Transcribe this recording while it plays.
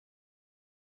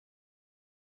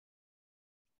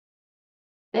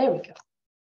There we go.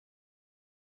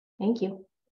 Thank you.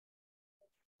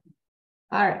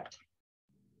 All right.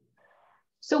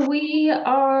 So we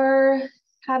are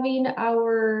having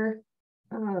our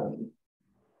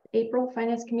April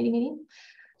Finance Committee meeting.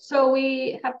 So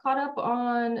we have caught up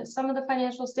on some of the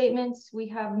financial statements. We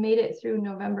have made it through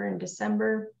November and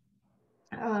December.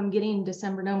 Getting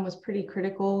December done was pretty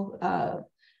critical.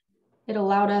 It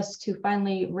allowed us to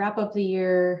finally wrap up the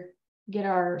year, get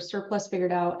our surplus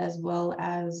figured out, as well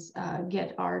as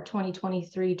get our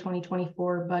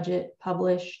 2023-2024 budget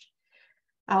published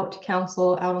out to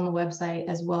council, out on the website,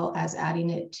 as well as adding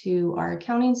it to our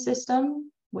accounting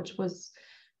system, which was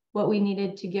what we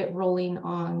needed to get rolling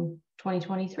on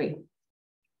 2023.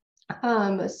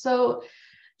 So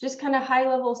just kind of high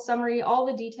level summary, all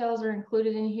the details are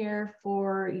included in here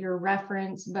for your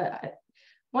reference, but I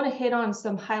want to hit on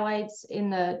some highlights in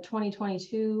the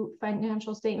 2022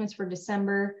 financial statements for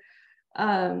December.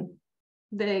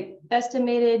 The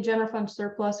estimated general fund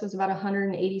surplus was about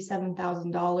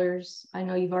 $187,000. I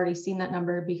know you've already seen that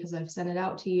number because I've sent it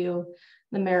out to you.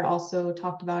 The mayor also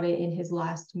talked about it in his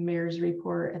last mayor's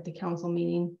report at the council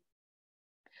meeting.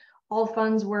 All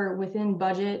funds were within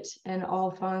budget and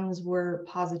all funds were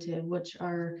positive, which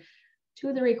are two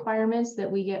of the requirements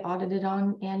that we get audited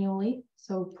on annually.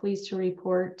 So pleased to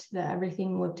report that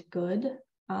everything looked good.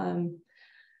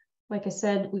 Like I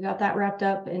said, we got that wrapped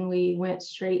up and we went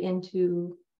straight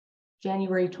into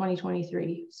January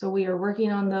 2023. So we are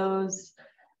working on those,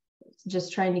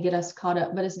 just trying to get us caught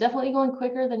up, but it's definitely going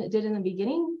quicker than it did in the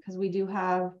beginning because we do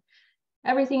have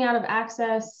everything out of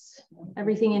Access,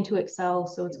 everything into Excel.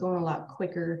 So it's going a lot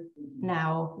quicker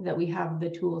now that we have the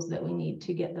tools that we need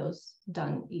to get those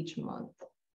done each month.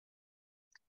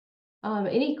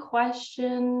 Any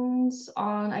questions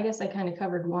on, I guess I kind of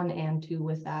covered 1 and 2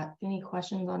 with that. Any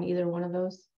questions on either one of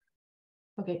those?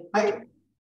 Okay.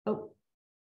 Oh,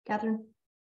 Catherine.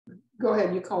 Go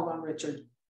ahead, you called on Richard.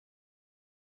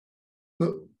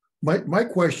 My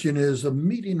question is, a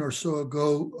meeting or so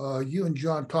ago, you and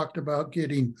John talked about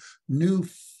getting new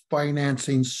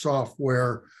financing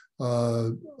software.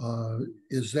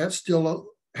 Is that still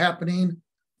happening?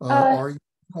 Are you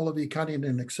all of the accounting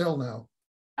in Excel now?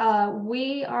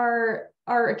 Our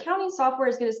accounting software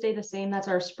is going to stay the same. That's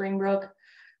our Springbrook,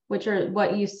 which are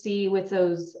what you see with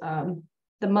those,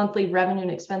 the monthly revenue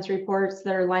and expense reports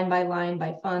that are line by line,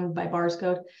 by fund, by bars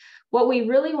code. What we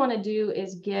really want to do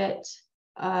is get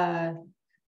a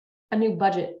new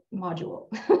budget module.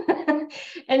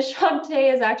 And Shantae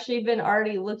has actually been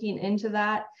already looking into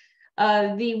that.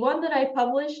 The one that I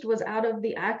published was out of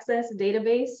the Access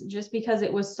database just because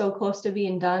it was so close to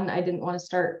being done. I didn't want to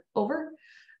start over.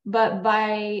 But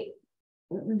by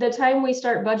the time we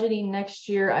start budgeting next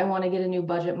year, I want to get a new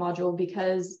budget module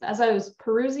because as I was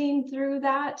perusing through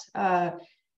that,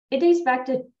 it dates back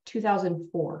to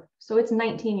 2004. So it's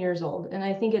 19 years old. And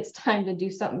I think it's time to do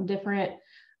something different.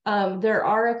 There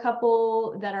are a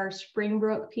couple that our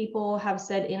Springbrook people have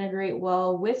said integrate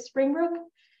well with Springbrook,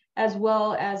 as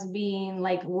well as being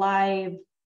like live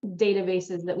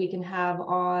databases that we can have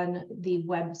on the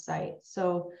website.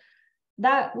 So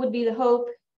that would be the hope,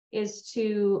 is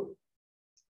to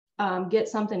get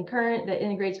something current that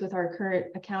integrates with our current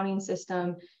accounting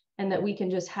system and that we can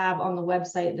just have on the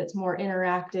website that's more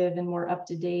interactive and more up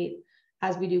to date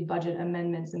as we do budget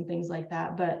amendments and things like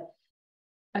that. But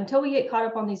until we get caught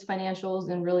up on these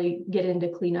financials and really get into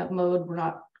cleanup mode, we're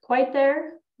not quite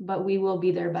there, but we will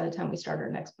be there by the time we start our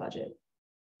next budget.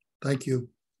 Thank you.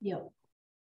 Yep.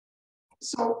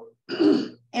 So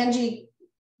Angie,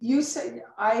 you said,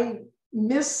 I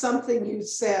missed something you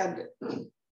said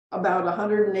about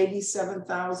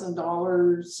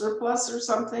 $187,000 surplus or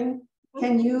something.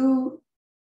 Can you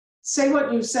say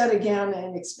what you said again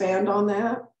and expand on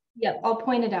that? Yep, I'll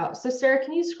point it out. So Sarah,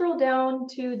 can you scroll down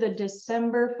to the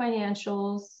December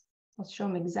financials? I'll show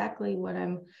them exactly what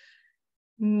I'm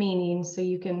meaning so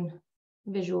you can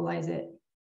visualize it.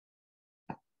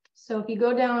 So if you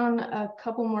go down a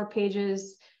couple more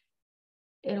pages,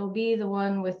 it'll be the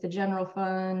one with the general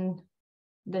fund,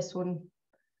 this one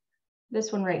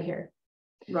right here.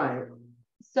 Right.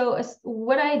 So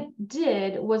what I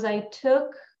did was I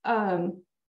took,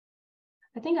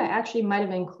 I think I actually might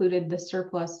have included the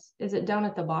surplus. Is it down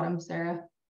at the bottom, Sarah?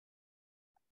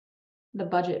 The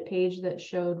budget page that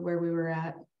showed where we were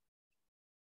at.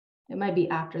 It might be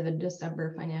after the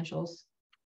December financials.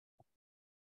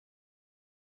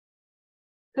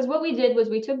 Because what we did was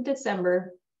we took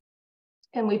December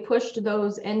and we pushed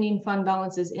those ending fund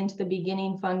balances into the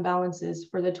beginning fund balances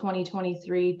for the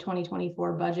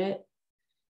 2023-2024 budget.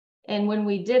 And when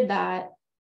we did that,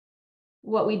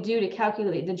 what we do to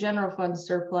calculate the general fund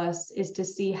surplus is to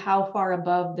see how far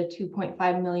above the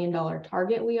 $2.5 million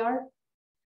target we are.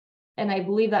 And I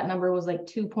believe that number was like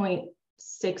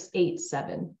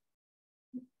 2.687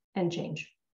 and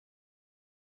change.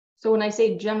 So when I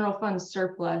say general fund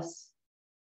surplus,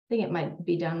 I think it might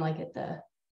be down like at the,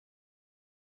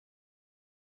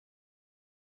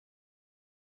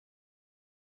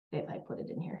 if I put it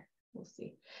in here, we'll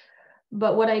see.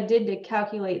 But what I did to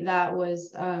calculate that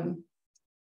was,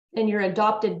 in your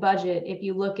adopted budget, if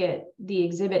you look at the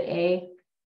exhibit A,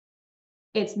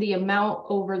 it's the amount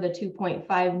over the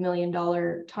 $2.5 million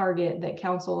target that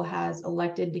council has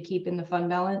elected to keep in the fund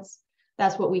balance.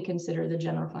 That's what we consider the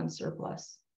general fund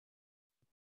surplus.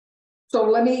 So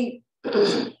let me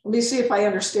see if I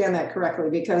understand that correctly,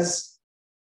 because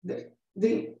I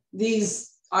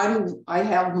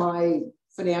have my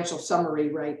financial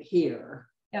summary right here.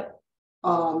 Yep.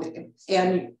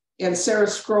 And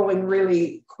Sarah's scrolling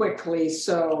really quickly,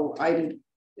 so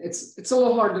it's a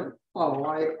little hard to follow.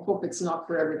 I hope it's not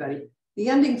for everybody. The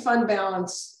ending fund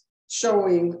balance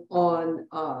showing on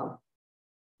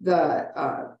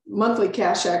the monthly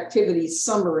cash activity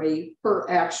summary per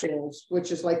actuals,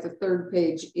 which is like the third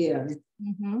page in,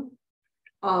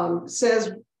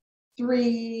 says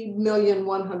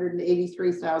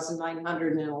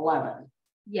 3,183,911.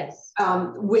 Yes.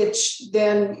 Which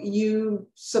then you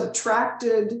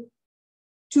subtracted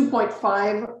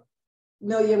 2.5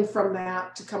 million from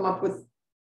that to come up with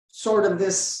sort of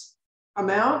this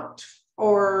amount,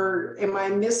 or am I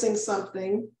missing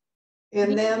something?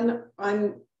 And then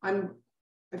I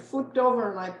flipped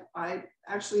over and I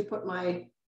actually put my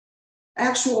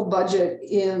actual budget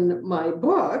in my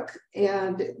book,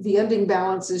 and the ending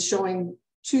balance is showing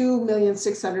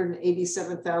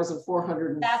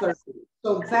 2,687,430.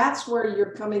 So that's where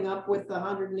you're coming up with the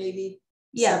 180.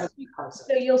 Yes.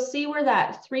 So you'll see where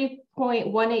that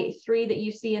 3.183 that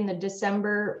you see in the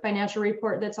December financial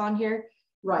report that's on here.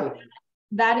 Right.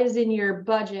 That is in your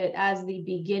budget as the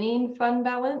beginning fund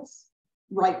balance.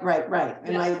 Right.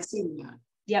 And I had seen that.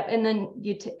 Yep. And then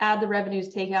you add the revenues,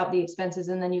 take out the expenses,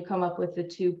 and then you come up with the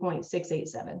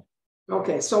 2.687.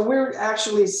 Okay. So we're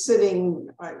actually sitting,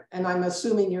 and I'm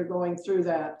assuming you're going through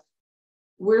that.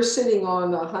 We're sitting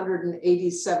on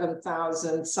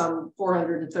 187,000, some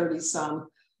 430 some.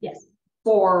 Yes.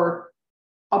 For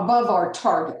above our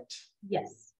target.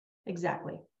 Yes,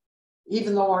 exactly.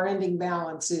 Even though our ending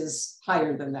balance is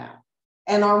higher than that.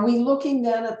 And are we looking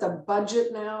then at the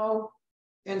budget now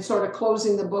and sort of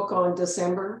closing the book on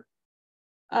December?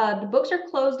 The books are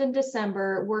closed in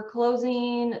December. We're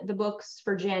closing the books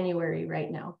for January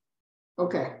right now.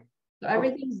 Okay. So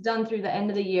everything's done through the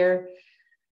end of the year.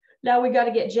 Now we got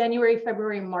to get January,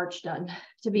 February, and March done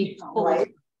to be full.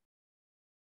 Right.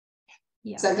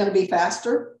 Yeah. Is that going to be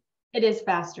faster? It is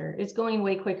faster. It's going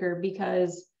way quicker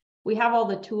because we have all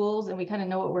the tools and we kind of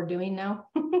know what we're doing now.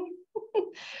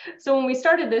 So when we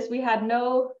started this, we had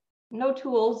no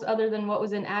tools other than what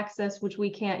was in Access, which we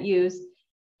can't use.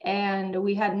 And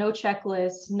we had no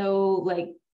checklists, no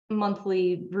like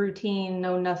monthly routine,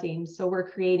 no nothing. So we're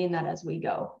creating that as we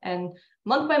go. And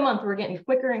month by month, we're getting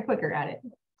quicker and quicker at it.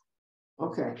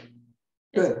 Okay,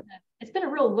 good. It's been a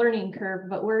real learning curve,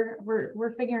 but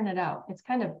we're figuring it out. It's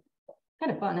kind of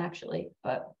fun actually.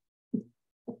 But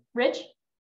Rich?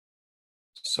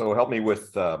 So help me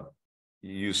with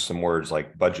use some words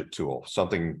like budget tool,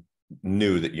 something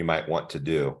new that you might want to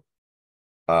do.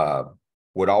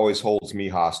 What always holds me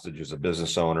hostage as a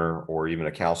business owner or even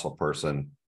a council person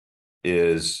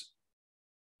is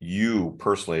you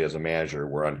personally as a manager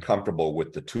were uncomfortable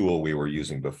with the tool we were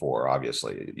using before.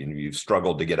 Obviously, you've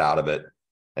struggled to get out of it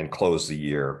and close the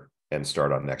year and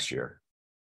start on next year.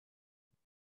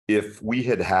 If we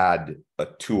had had a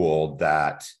tool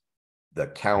that the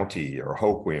county or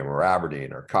Hoquiam or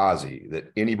Aberdeen or Kazi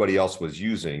that anybody else was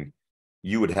using,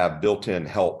 you would have built-in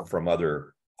help from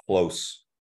other close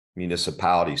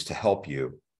municipalities to help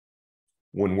you.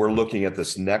 When we're looking at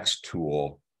this next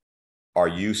tool, are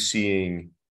you seeing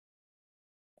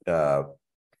budget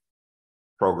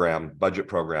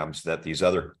programs that these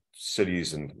other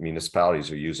cities and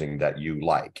municipalities are using that you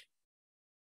like?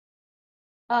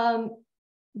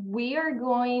 We are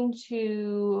going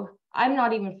to, I'm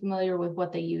not even familiar with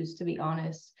what they use, to be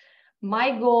honest.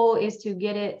 My goal is to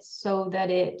get it so that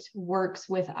it works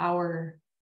with our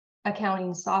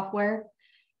accounting software.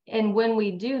 And when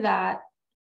we do that,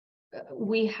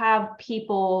 we have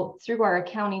people through our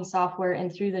accounting software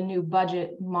and through the new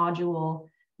budget module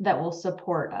that will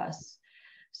support us.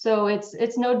 So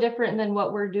it's no different than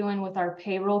what we're doing with our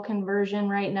payroll conversion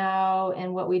right now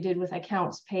and what we did with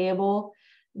accounts payable.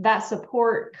 That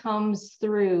support comes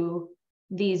through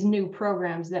these new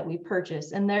programs that we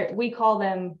purchase. And we call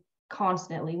them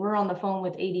constantly. We're on the phone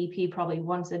with ADP probably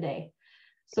once a day.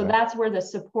 So that's where the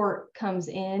support comes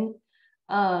in.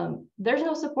 There's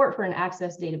no support for an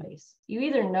Access database. You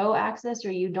either know Access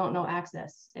or you don't know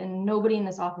Access, and nobody in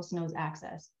this office knows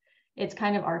Access. It's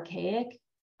kind of archaic.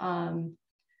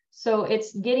 So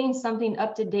it's getting something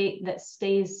up to date that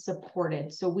stays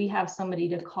supported. So we have somebody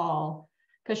to call,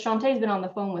 because Shantae's been on the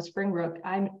phone with Springbrook.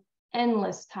 I'm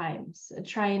endless times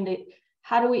trying to,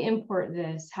 how do we import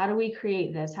this? How do we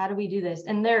create this? How do we do this?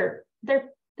 And they're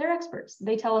experts.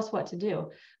 They tell us what to do.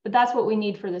 But that's what we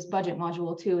need for this budget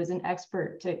module too, is an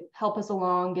expert to help us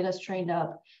along, get us trained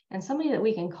up, and somebody that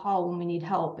we can call when we need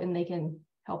help and they can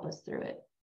help us through it.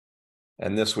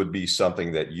 And this would be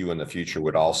something that you in the future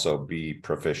would also be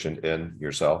proficient in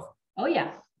yourself? Oh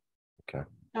yeah. Okay.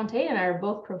 Shantae and I are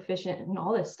both proficient in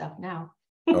all this stuff now.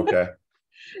 Okay.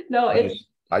 No,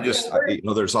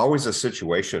 there's always a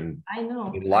situation I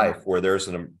know in life where there's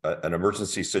an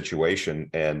emergency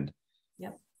situation, and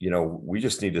yep. We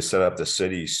just need to set up the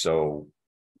city so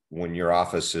when your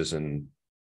office is in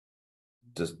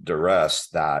duress,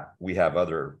 that we have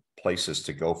other places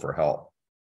to go for help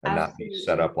and Absolutely. not be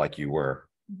set up like you were.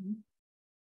 Mm-hmm.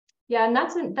 Yeah, and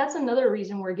that's another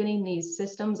reason we're getting these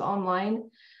systems online.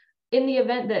 In the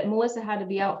event that Melissa had to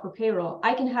be out for payroll,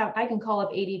 I can call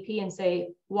up ADP and say,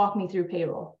 walk me through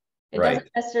payroll. It doesn't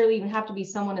necessarily even have to be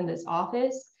someone in this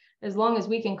office. As long as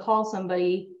we can call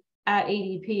somebody at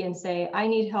ADP and say, I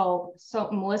need help, so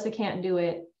Melissa can't do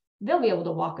it, they'll be able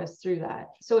to walk us through that.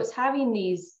 So it's having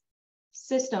these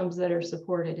systems that are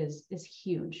supported is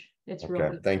huge. It's okay.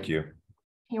 really, Thank you.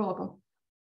 You're welcome.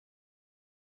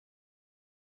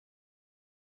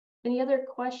 Any other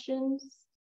questions?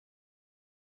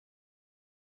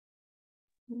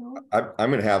 No?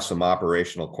 I'm going to have some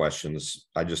operational questions.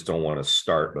 I just don't want to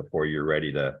start before you're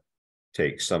ready to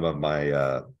take some of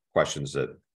my questions that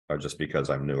are just because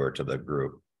I'm newer to the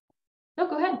group. No,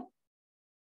 go ahead.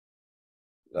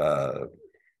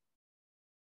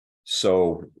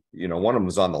 So, one of them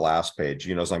was on the last page,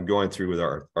 as I'm going through with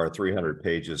our 300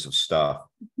 pages of stuff,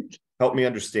 help me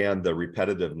understand the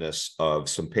repetitiveness of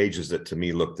some pages that to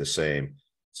me look the same.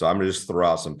 So I'm going to just throw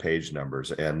out some page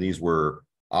numbers, and these were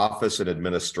office and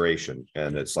administration.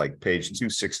 And it's like page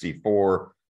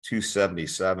 264,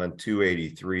 277,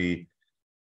 283,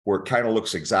 where it kind of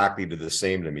looks exactly the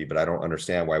same to me, but I don't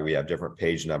understand why we have different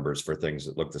page numbers for things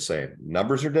that look the same.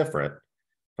 Numbers are different,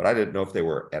 but I didn't know if they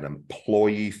were an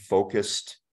employee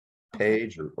focused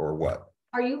page or what.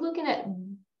 Are you looking at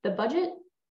the budget?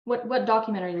 What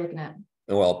document are you looking at?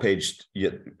 Well,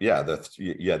 you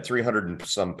had 300 and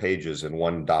some pages in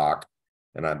one doc,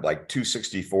 and I'm like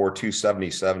 264,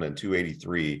 277, and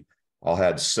 283 all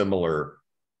had similar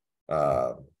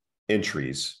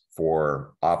entries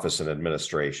for office and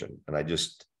administration. And I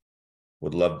just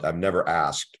would love, I've never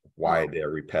asked why they're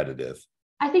repetitive.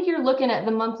 I think you're looking at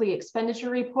the monthly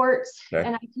expenditure reports.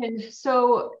 Okay. And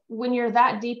so when you're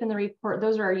that deep in the report,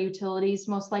 those are our utilities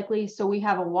most likely. So we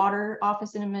have a water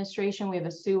office and administration, we have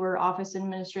a sewer office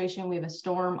administration, we have a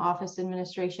storm office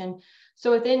administration.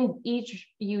 So within each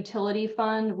utility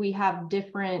fund, we have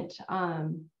different,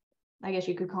 I guess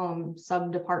you could call them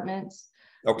sub departments.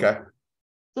 Okay.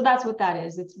 So that's what that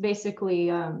is. It's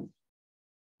basically,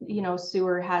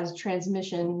 sewer has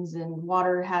transmissions and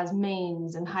water has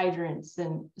mains and hydrants.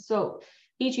 And so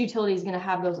each utility is going to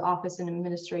have those office and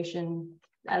administration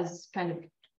as kind of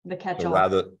the catch-all.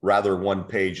 So rather one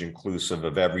page inclusive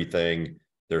of everything,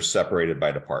 they're separated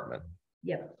by department.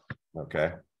 Yep.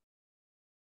 Okay.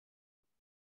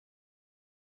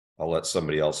 I'll let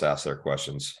somebody else ask their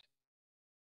questions.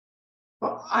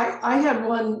 Well, I had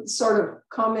one sort of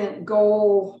comment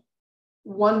goal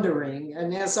wondering,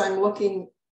 and as I looked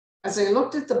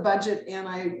at the budget and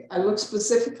I looked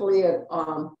specifically at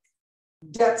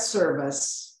debt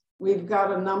service, we've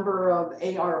got a number of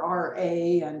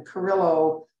ARRA and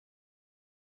Carrillo,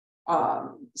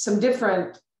 some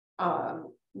different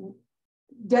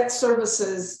debt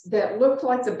services that look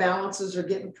like the balances are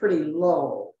getting pretty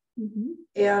low. Mm-hmm.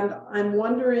 And I'm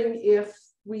wondering if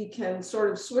we can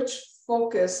sort of switch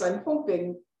focus. I'm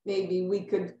hoping maybe we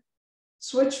could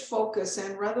switch focus,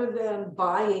 and rather than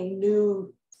buying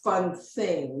new fun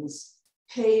things,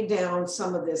 pay down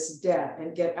some of this debt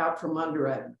and get out from under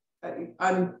it.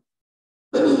 And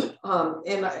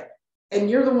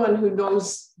you're the one who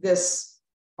knows this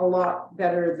a lot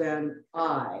better than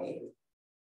I.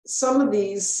 Some of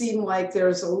these seem like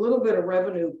there's a little bit of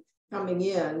revenue coming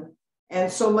in and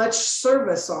so much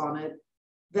service on it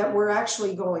that we're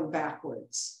actually going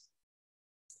backwards.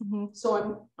 Mm-hmm.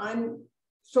 So I'm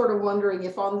sort of wondering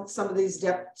if on some of these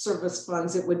debt service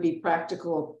funds, it would be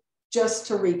practical just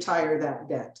to retire that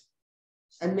debt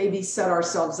and maybe set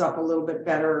ourselves up a little bit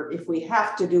better if we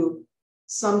have to do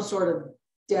some sort of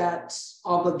debt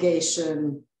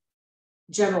obligation,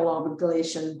 general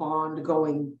obligation bond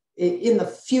going in the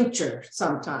future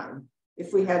sometime,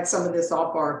 if we had some of this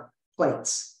off our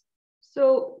plates.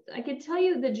 So I could tell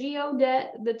you the GO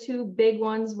debt, the two big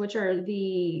ones, which are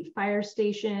the fire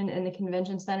station and the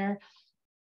convention center,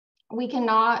 we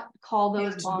cannot call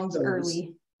those bonds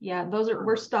early. Yeah, those are,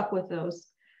 we're stuck with those.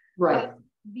 Right.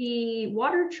 The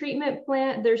water treatment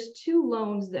plant, there's two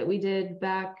loans that we did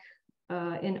back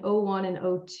in 01 and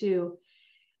 02.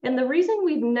 And the reason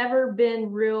we've never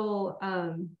been real,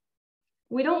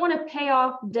 we don't want to pay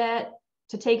off debt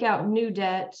to take out new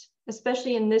debt,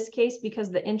 especially in this case,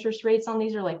 because the interest rates on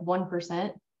these are like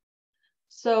 1%.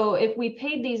 So if we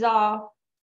paid these off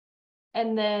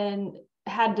and then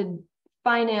had to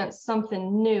finance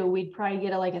something new, we'd probably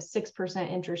get like a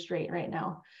 6% interest rate right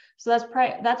now. So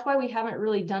that's why we haven't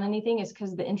really done anything, is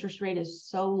because the interest rate is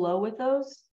so low with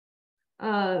those.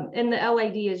 And the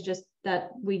LID is just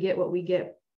that we get what we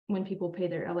get when people pay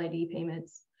their LID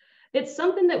payments. It's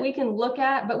something that we can look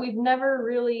at, but we've never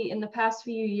really in the past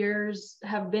few years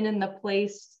have been in the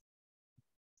place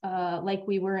like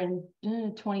we were in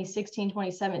 2016,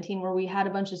 2017, where we had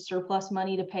a bunch of surplus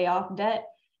money to pay off debt,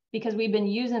 because we've been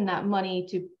using that money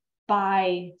to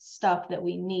buy stuff that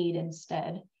we need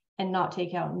instead and not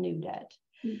take out new debt.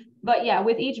 But yeah,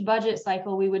 with each budget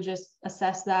cycle, we would just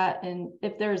assess that. And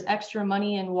if there's extra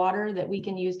money in water that we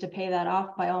can use to pay that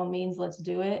off, by all means, let's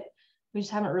do it. We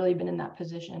just haven't really been in that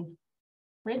position.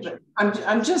 Rich?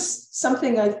 I'm just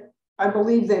something I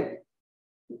believe that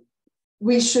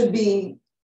we should be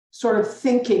sort of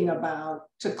thinking about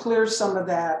to clear some of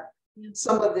that,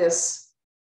 some of this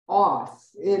off.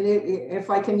 And if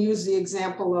I can use the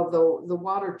example of the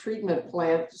water treatment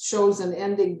plant, shows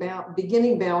an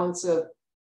beginning balance of,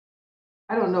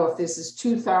 I don't know if this is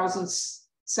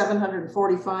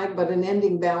 2,745, but an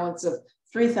ending balance of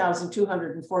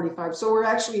 3,245. So we're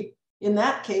actually, in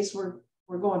that case, we're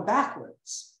going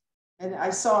backwards. And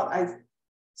I saw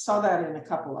that in a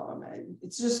couple of them.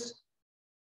 It's just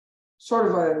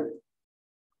sort of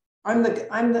I'm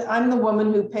the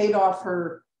woman who paid off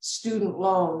her student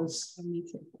loans,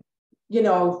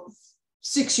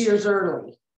 6 years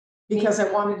early, because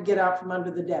I wanted to get out from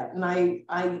under the debt. And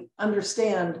I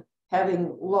understand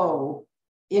having low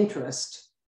interest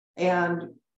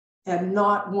and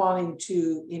not wanting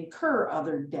to incur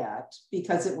other debt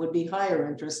because it would be higher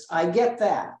interest. I get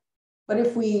that. But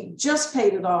if we just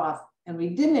paid it off and we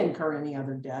didn't incur any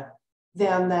other debt,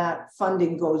 then that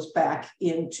funding goes back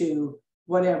into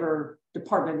whatever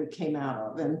department it came out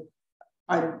of. And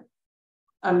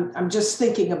I'm just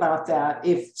thinking about that.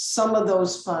 If some of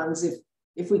those funds,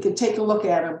 if we could take a look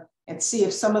at them and see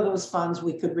if some of those funds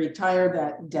we could retire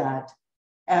that debt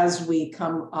as we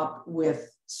come up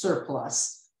with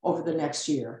surplus over the next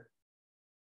year.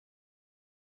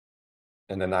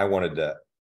 And then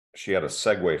she had a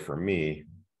segue for me.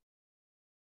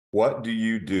 What do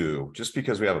you do just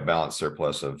because we have a balance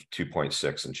surplus of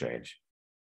 2.6 and change?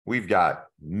 We've got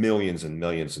millions and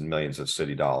millions and millions of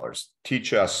city dollars.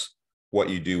 Teach us what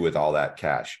you do with all that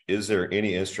cash. Is there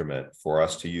any instrument for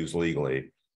us to use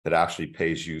legally that actually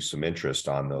pays you some interest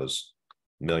on those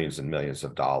millions and millions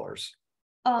of dollars?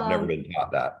 I've never been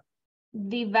taught that.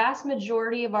 The vast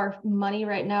majority of our money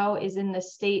right now is in the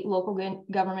state local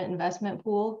government investment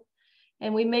pool.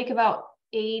 And we make about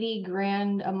 80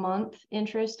 grand a month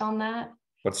interest on that.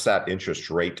 What's that interest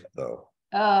rate though?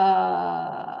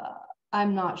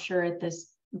 I'm not sure at this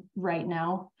right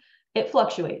now. It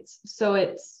fluctuates. So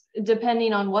it's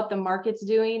depending on what the market's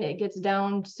doing, it gets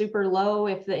down super low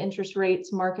if the interest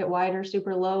rates market wide are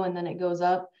super low, and then it goes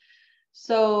up.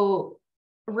 So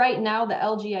right now, the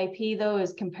LGIP though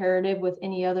is comparative with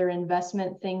any other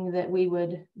investment thing that we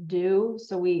would do.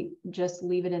 So we just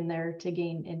leave it in there to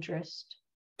gain interest.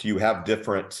 Do you have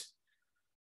different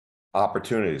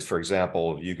opportunities? For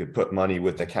example, you could put money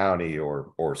with the county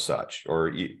or such, or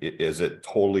is it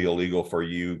totally illegal for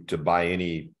you to buy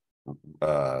any,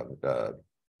 I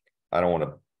don't want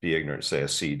to be ignorant, say a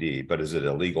CD, but is it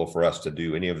illegal for us to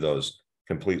do any of those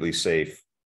completely safe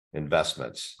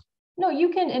investments? No, you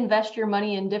can invest your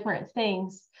money in different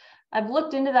things. I've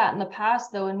looked into that in the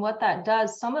past though, and what that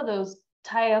does, some of those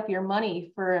tie up your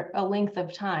money for a length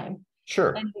of time.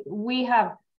 Sure. And we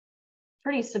have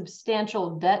pretty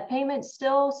substantial debt payments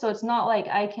still. So it's not like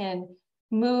I can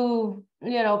move,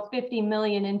 50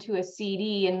 million into a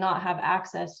CD and not have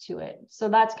access to it. So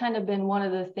that's kind of been one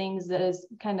of the things that has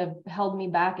kind of held me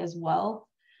back as well.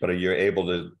 But are you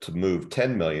able to move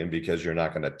 10 million because you're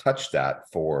not going to touch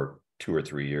that for 2 or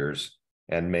 3 years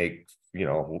and make, you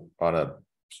know, on a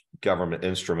government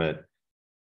instrument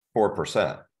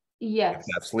 4%? Yes. If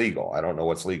that's legal. I don't know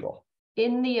what's legal.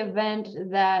 In the event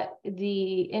that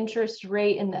the interest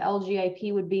rate in the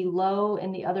LGIP would be low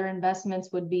and the other investments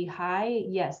would be high,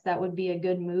 yes, that would be a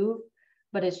good move,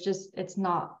 but it's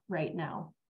not right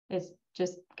now. It's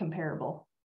just comparable.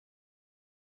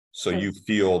 So you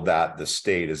feel that the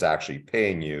state is actually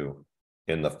paying you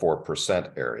in the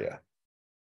 4% area?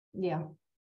 Yeah.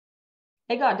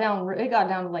 It got down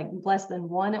to like less than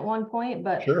 1 at one point,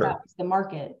 but Sure. that was the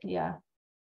market. Yeah.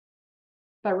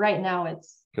 But right now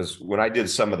it's, Because when I did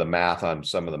some of the math on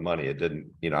some of the money, it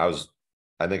didn't, you know,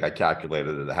 I think I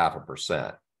calculated it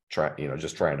 0.5%,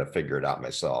 just trying to figure it out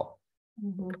myself.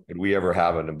 Would we ever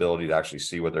have an ability to actually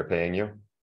see what they're paying you?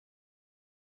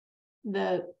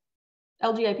 the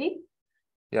LGIP.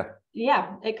 Yeah.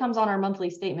 Yeah. It comes on our monthly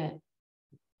statement.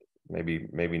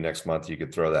 Maybe next month you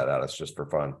could throw that at us just for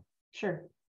fun. Sure.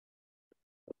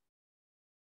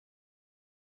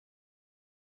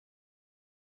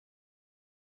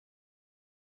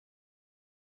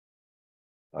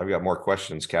 I've got more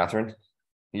questions, Catherine.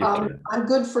 Your turn. I'm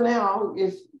good for now.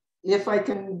 If I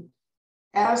can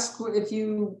ask, if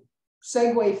you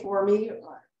segue for me,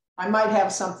 I might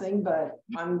have something, but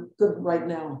I'm good right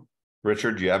now.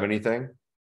 Richard, do you have anything?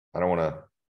 I don't want to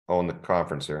own the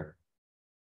conference here.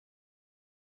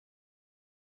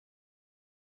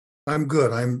 I'm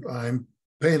good. I'm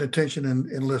paying attention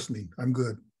and listening. I'm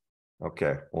good.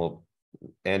 Okay. Well,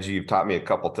 Angie, you've taught me a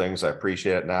couple things. I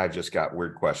appreciate it. Now I just got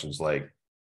weird questions like,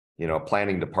 you know,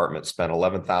 planning department spent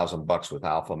 $11,000 with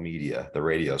Alpha Media, the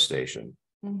radio station.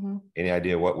 Any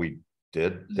idea what we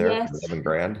did there? Yes. For 11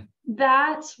 grand?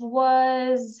 That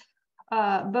was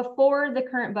before the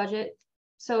current budget.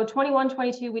 So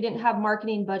 21-22, we didn't have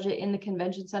marketing budget in the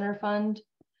convention center fund.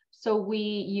 So we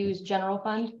used general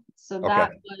fund. So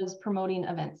that was promoting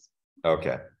events.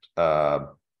 Okay.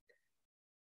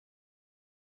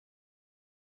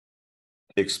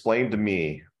 Explain to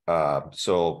me,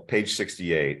 so page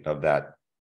 68 of that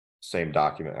same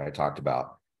document I talked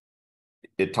about,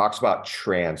 it talks about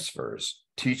transfers.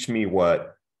 Teach me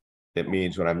what it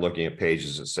means when I'm looking at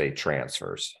pages that say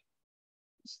transfers.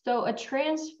 So a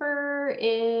transfer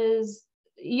is,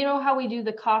 you know how we do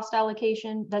the cost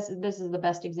allocation? This is the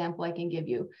best example I can give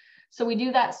you. So we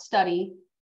do that study,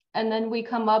 and then we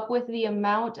come up with the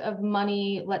amount of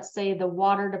money, let's say the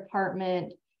water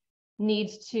department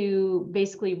needs to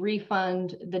basically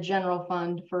refund the general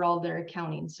fund for all their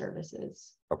accounting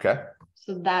services. Okay.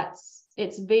 So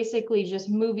it's basically just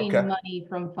moving money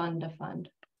from fund to fund.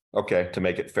 Okay, to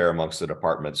make it fair amongst the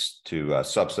departments to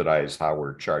subsidize how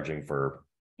we're charging for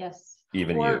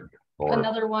even you. Or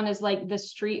another one is like the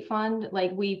street fund.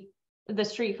 Like the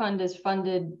street fund is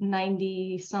funded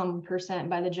 90%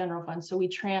 by the general fund. So we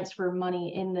transfer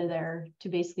money into there to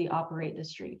basically operate the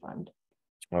street fund.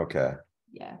 Okay.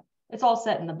 Yeah. It's all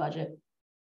set in the budget.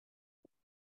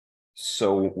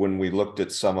 So when I looked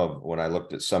at some of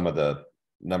the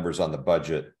numbers on the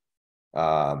budget,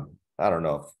 I don't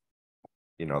know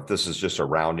if this is just a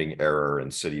rounding error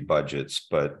in city budgets,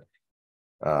 but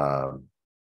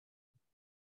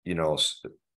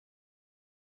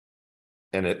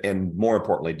and more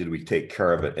importantly, did we take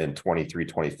care of it in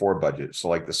 23-24 budget? So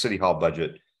like the city hall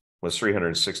budget was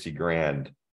 360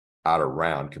 grand out of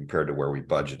round compared to where we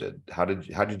budgeted. How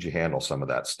did you handle some of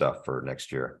that stuff for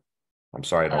next year? I'm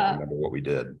sorry, I don't remember what we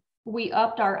did. We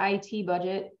upped our IT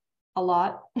budget a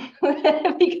lot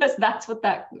because that's what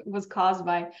that was caused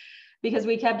by, because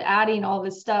we kept adding all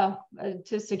this stuff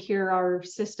to secure our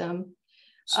system.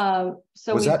 So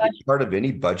was that part of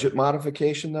any budget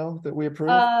modification though that we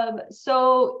approved?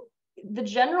 So the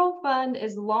general fund,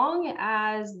 as long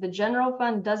as the general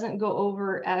fund doesn't go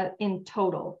over in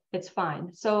total, it's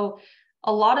fine. So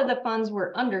a lot of the funds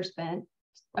were underspent.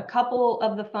 A couple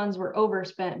of the funds were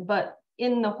overspent, but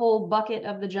in the whole bucket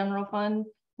of the general fund,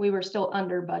 we were still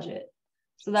under budget.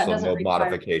 So that doesn't no require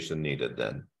modification needed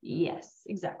then. Yes,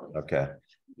 exactly. Okay.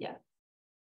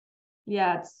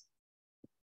 Yeah, it's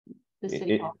the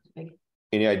city hall is big.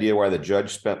 Any idea why the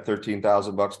judge spent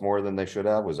 $13,000 more than they should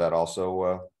have? Was that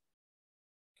also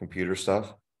computer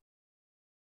stuff?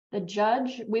 The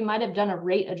judge, we might have done a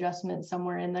rate adjustment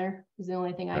somewhere in there, is the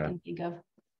only thing I can think of.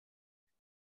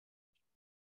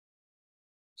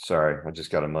 Sorry, I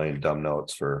just got a million dumb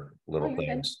notes for little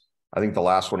things. I think the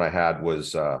last one I had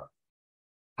was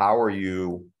how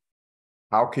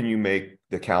can you make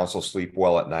the council sleep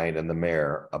well at night and the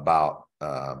mayor about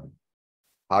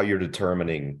how you're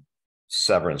determining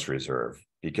severance reserve?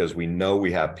 Because we know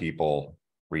we have people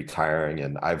retiring,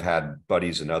 and I've had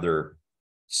buddies in other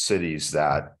cities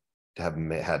that have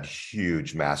had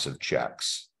huge, massive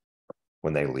checks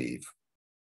when they leave.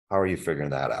 How are you figuring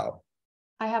that out?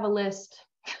 I have a list.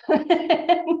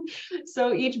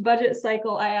 So each budget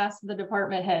cycle, I ask the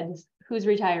department heads, who's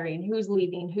retiring, who's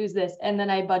leaving, who's this, and then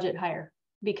I budget higher,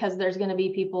 because there's going to be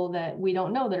people that we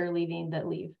don't know that are leaving that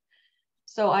leave.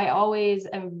 So I always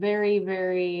am very,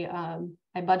 very,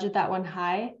 I budget that one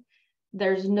high.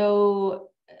 There's no,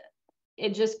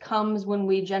 it just comes when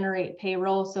we generate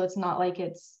payroll. So it's not like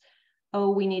it's,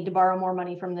 oh, we need to borrow more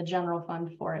money from the general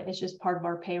fund for it. It's just part of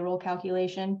our payroll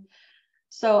calculation.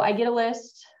 So I get a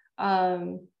list.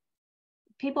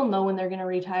 People know when they're going to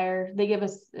retire. They give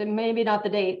us, maybe not the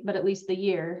date, but at least the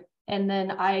year. And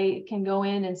then I can go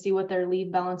in and see what their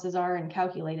leave balances are and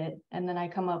calculate it. And then I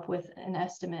come up with an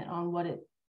estimate on what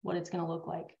it's going to look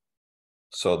like.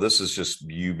 So this is just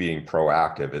you being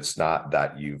proactive. It's not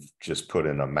that you've just put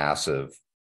in a massive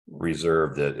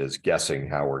reserve that is guessing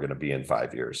how we're going to be in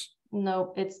 5 years.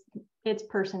 No, it's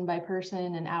person by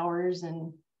person and hours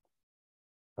and.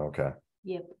 Okay.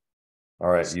 Yep. All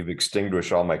right. You've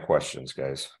extinguished all my questions,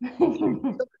 guys.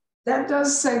 That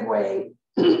does segue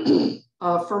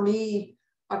for me,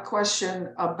 a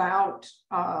question about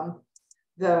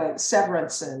the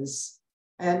severances.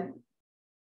 And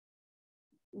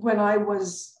when I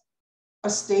was a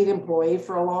state employee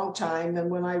for a long time, and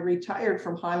when I retired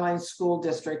from Highline School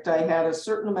District, I had a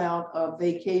certain amount of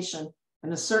vacation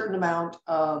and a certain amount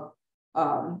of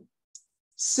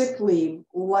sick leave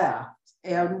left.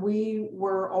 And we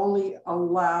were only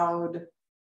allowed,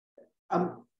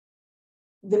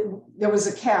 there was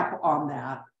a cap on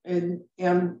that.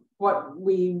 And what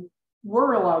we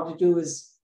were allowed to do is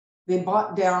they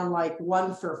bought down like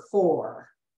 1 for 4.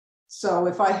 So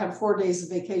if I had 4 days of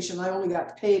vacation, I only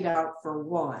got paid out for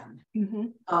 1.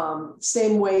 Mm-hmm.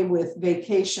 Same way with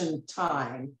vacation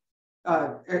time.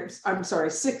 I'm sorry,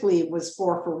 sick leave was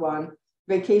 4 for 1.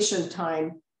 Vacation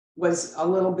time was a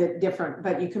little bit different,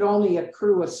 but you could only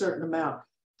accrue a certain amount.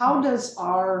 How does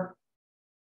our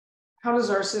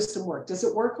system work? Does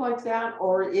it work like that?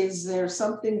 Or is there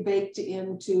something baked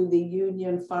into the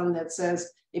union fund that says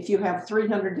if you have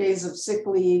 300 days of sick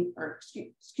leave, or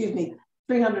excuse me,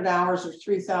 300 hours or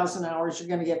 3,000 hours, you're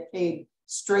going to get paid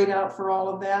straight out for all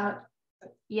of that?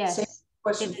 Yes. Same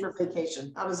question for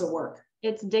vacation. How does it work?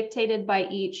 It's dictated by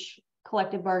each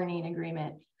collective bargaining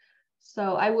agreement.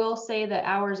 So I will say that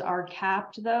hours are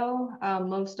capped though.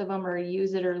 Most of them are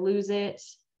use it or lose it.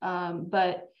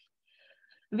 But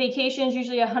vacation is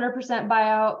usually 100%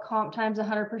 buyout, comp time's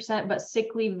 100%, but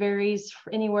sick leave varies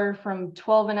anywhere from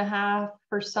 12.5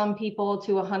 for some people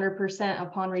to 100%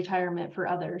 upon retirement for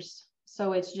others.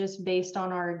 So it's just based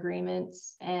on our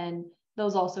agreements, and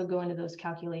those also go into those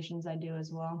calculations I do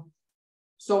as well.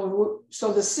 So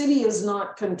the city is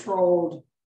not controlled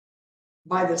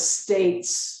by the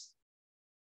state's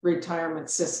retirement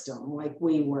system like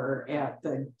we were at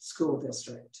the school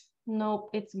district. Nope,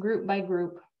 it's group by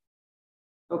group.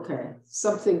 Okay,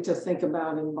 something to think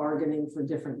about in bargaining for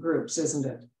different groups, isn't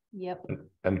it? Yep.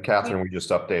 And Catherine, we just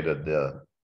updated the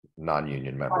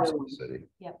non-union members of the city.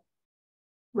 Yep.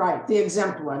 Right, the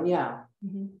exempt one, yeah.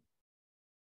 Mm-hmm.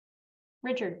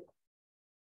 Richard.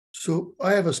 So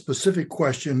I have a specific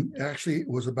question. Actually, it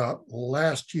was about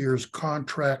last year's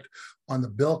contract on the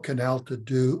Bell Canal to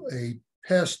do a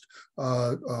pest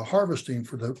harvesting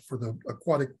for the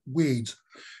aquatic weeds.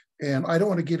 And I don't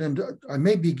want to get into, I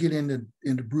may be getting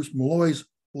into Bruce Malloy's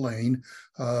lane,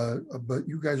 but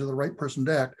you guys are the right person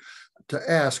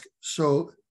to ask.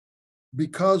 So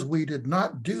because we did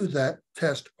not do that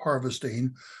test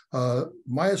harvesting,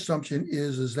 my assumption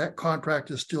is that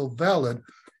contract is still valid,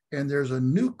 and there's a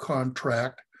new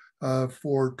contract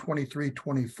for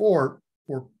 23-24 for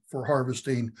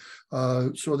harvesting.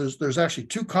 So there's actually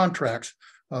 2 contracts,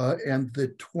 and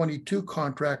the 22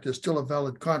 contract is still a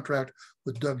valid contract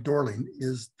with Doug Dorling.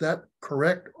 Is that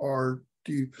correct? Or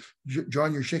do you,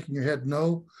 John, you're shaking your head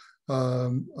no?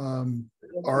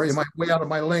 Or am I way out of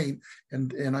my lane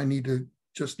and I need to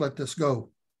just let this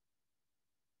go?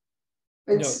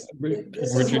 This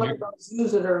is one of those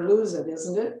use it or lose it,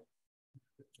 isn't it?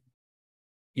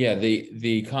 Yeah,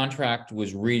 the contract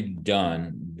was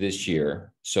redone this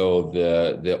year. So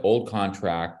the old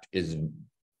contract is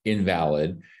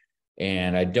invalid.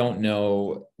 And I don't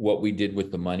know what we did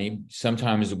with the money.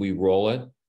 Sometimes we roll it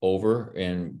over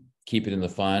and keep it in the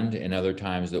fund, and other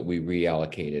times that we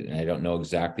reallocate it. And I don't know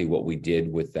exactly what we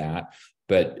did with that,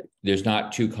 but there's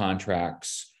not 2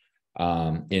 contracts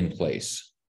in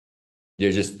place.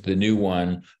 There's just the new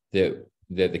one that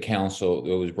the council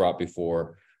that was brought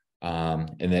before,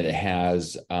 and that it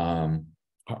has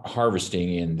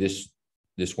harvesting in this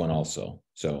one also.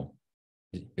 So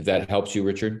if that helps you,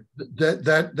 Richard.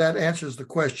 That answers the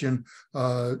question.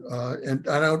 And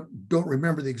I don't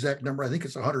remember the exact number. I think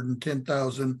it's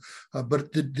 110,000,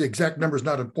 but the exact number is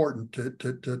not important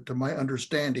to my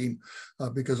understanding,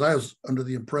 because I was under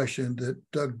the impression that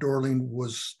Doug Dorling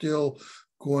was still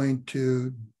going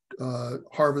to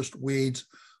harvest weeds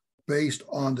based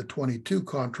on the 22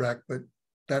 contract, but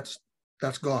that's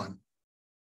gone.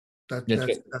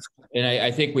 That's and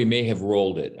I think we may have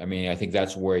rolled it. I mean, I think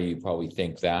that's where you probably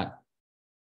think that.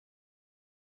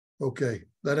 okay.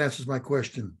 That answers my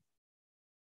question.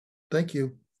 Thank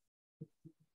you.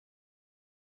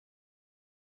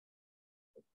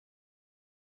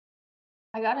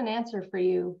 I got an answer for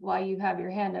you while you have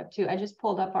your hand up too. I just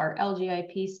pulled up our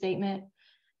LGIP statement,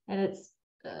 and it's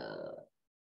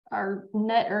our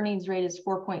net earnings rate is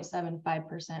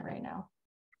 4.75% right now.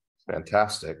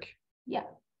 Fantastic. Yeah.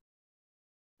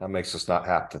 That makes us not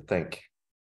have to think.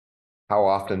 How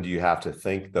often do you have to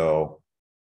think, though,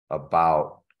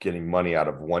 about getting money out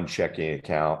of one checking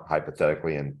account,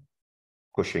 hypothetically, and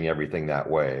pushing everything that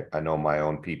way? I know my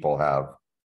own people have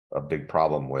a big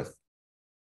problem with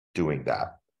doing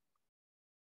that.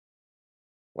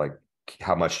 Like,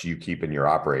 how much do you keep in your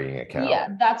operating account? Yeah,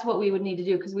 that's what we would need to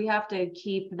do, because we have to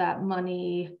keep that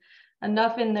money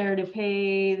enough in there to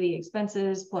pay the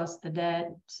expenses plus the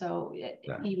debt. So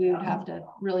we would have to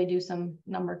really do some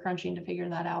number crunching to figure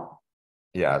that out.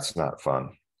 Yeah, it's not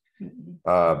fun. Mm-mm.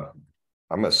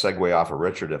 I'm going to segue off of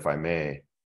Richard, if I may.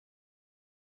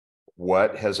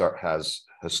 What has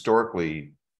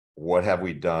historically, what have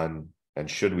we done and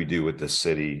should we do with this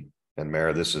city? And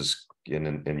Mayor, this is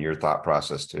in your thought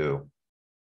process too,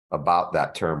 about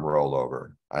that term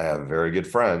rollover. I have very good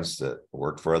friends that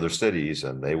work for other cities,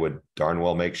 and they would darn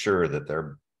well make sure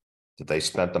that they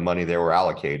spent the money they were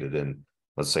allocated in,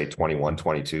 let's say 21,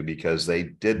 22, because they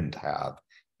didn't have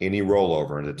any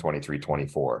rollover into 23,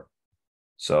 24.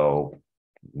 So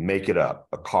make it up,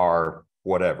 a car,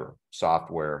 whatever,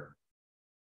 software.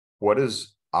 What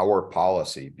is our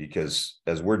policy? Because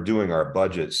as we're doing our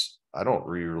budgets, I don't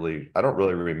really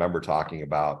remember talking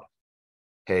about,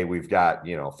 hey, we've got,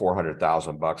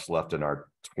 $400,000 left in our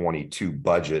 22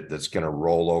 budget that's going to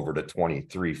roll over to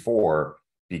 23-4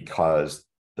 because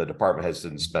the department heads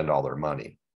didn't spend all their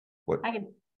money. I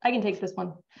can take this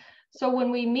one. So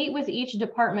when we meet with each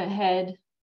department head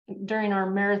during our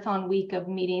marathon week of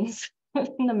meetings,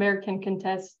 the mayor can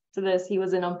contest to this, he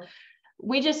was in them.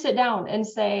 We just sit down and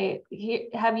say,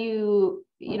 have you,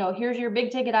 here's your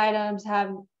big ticket items.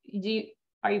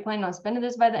 Are you planning on spending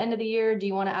this by the end of the year? Do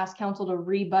you want to ask council to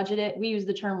rebudget it? We use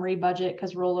the term rebudget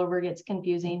because rollover gets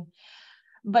confusing.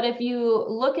 But if you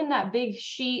look in that big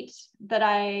sheet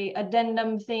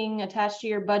addendum thing attached to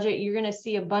your budget, you're going to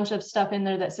see a bunch of stuff in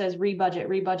there that says rebudget,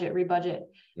 rebudget, rebudget.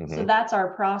 Mm-hmm. So that's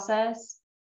our process.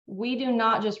 We do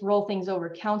not just roll things over.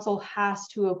 Council has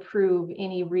to approve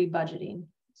any rebudgeting.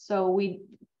 So we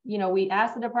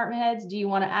ask the department heads, do you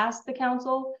want to ask the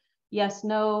council? Yes,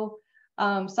 no.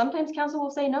 Sometimes council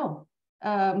will say no.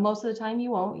 Most of the time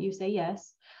you won't, you say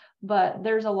yes. But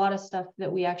there's a lot of stuff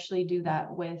that we actually do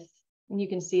that with. And you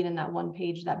can see it in that one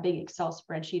page, that big Excel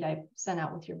spreadsheet I sent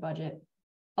out with your budget.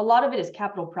 A lot of it is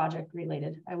capital project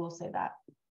related. I will say that.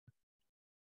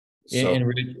 And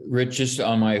Rich, just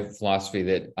on my philosophy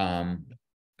that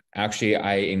actually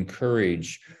I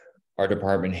encourage our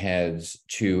department heads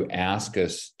to ask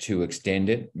us to extend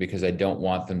it, because I don't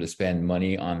want them to spend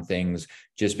money on things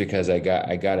just because I got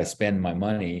to spend my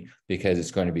money because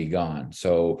it's going to be gone.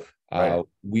 So right. At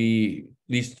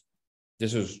least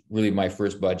this was really my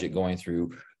first budget going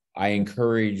through. I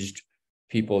encouraged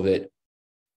people that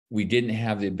we didn't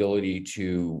have the ability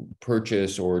to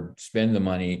purchase or spend the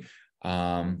money.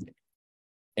 And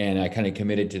I kind of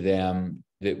committed to them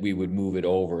that we would move it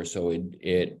over. So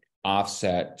it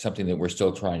offset something that we're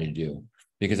still trying to do,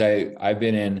 because I've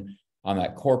been on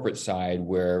that corporate side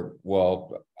where,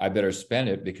 well, I better spend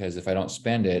it, because if I don't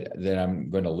spend it, then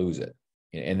I'm going to lose it.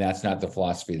 And that's not the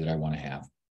philosophy that I want to have.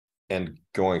 And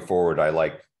going forward, I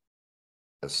like,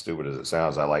 as stupid as it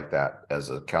sounds, I like that as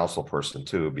a council person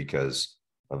too, because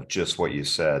of just what you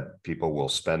said. People will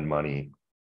spend money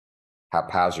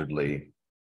haphazardly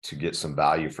to get some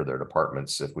value for their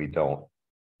departments if we don't,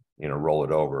 roll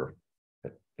it over.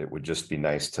 It would just be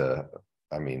nice to,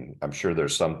 I'm sure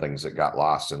there's some things that got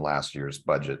lost in last year's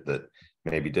budget that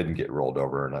maybe didn't get rolled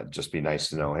over. And it'd just be nice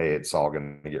to know, hey, it's all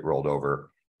going to get rolled over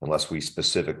unless we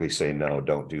specifically say, no,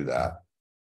 don't do that.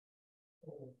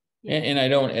 And I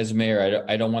don't, as mayor,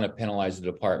 I don't want to penalize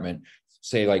the department,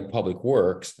 say like Public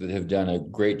Works, that have done a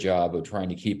great job of trying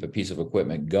to keep a piece of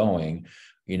equipment going.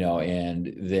 you know,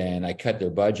 and then I cut their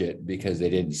budget because they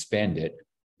didn't spend it,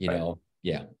 you Right. know,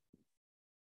 yeah.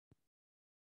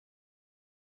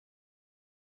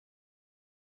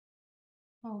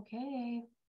 Okay.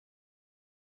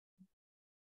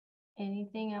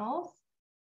 Anything else?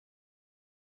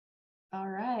 All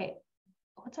right.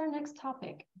 What's our next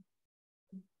topic?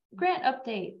 Grant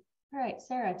update. All right,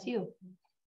 Sarah, it's you.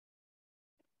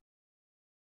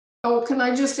 Oh, can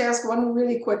I just ask one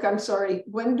really quick? I'm sorry.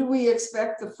 When do we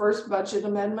expect the first budget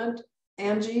amendment,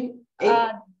 Angie?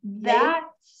 That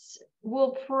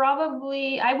will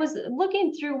probably, I was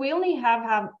looking through, we only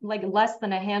have like less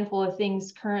than a handful of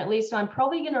things currently. So I'm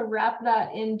probably going to wrap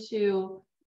that into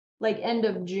like end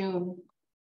of June.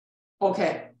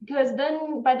 Okay. Because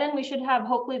then by then we should have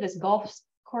hopefully this golf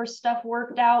course stuff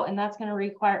worked out, and that's going to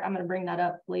require, I'm going to bring that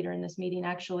up later in this meeting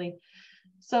actually.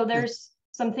 So there's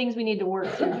some things we need to work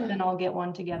through, and then I'll get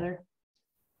one together.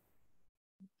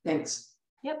 Thanks.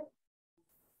 Yep.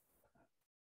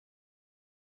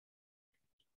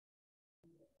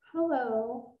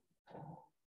 Hello.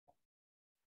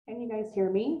 Can you guys hear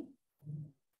me?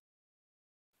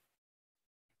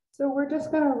 So we're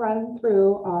just going to run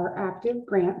through our active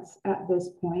grants at this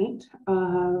point.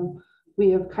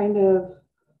 We have kind of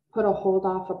put a hold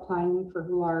off applying for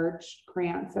large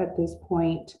grants at this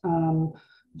point,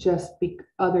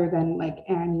 other than like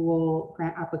annual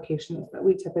grant applications that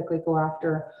we typically go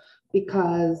after,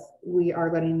 because we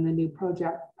are letting the new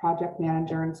project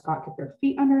manager and Scott get their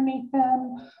feet underneath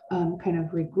them, kind of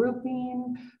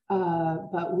regrouping.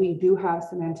 But we do have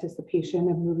some anticipation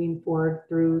of moving forward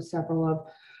through several of,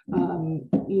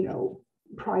 you know,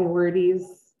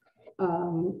 priorities,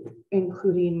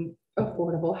 including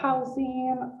affordable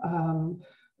housing,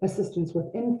 assistance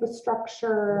with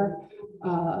infrastructure,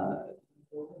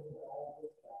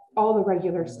 all the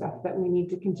regular stuff that we need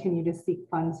to continue to seek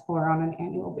funds for on an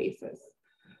annual basis.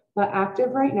 But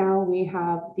active right now, we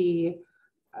have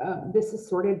this is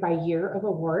sorted by year of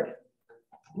award,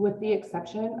 with the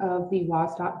exception of the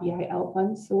WSDOT BIL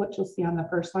funds. So what you'll see on the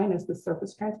first line is the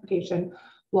surface transportation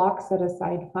block set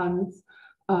aside funds.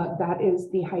 That is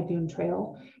the High Dune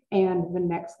Trail. And the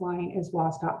next line is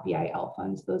WSDOT BIL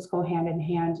funds. Those go hand in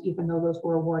hand, even though those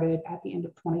were awarded at the end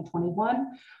of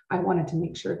 2021. I wanted to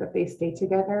make sure that they stay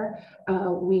together.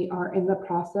 We are in the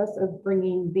process of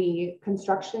bringing the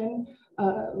construction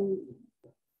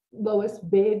lowest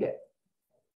bid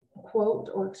quote,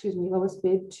 or excuse me, lowest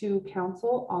bid to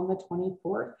council on the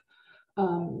 24th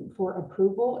for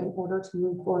approval in order to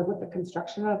move forward with the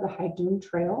construction of the High Dune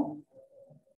Trail.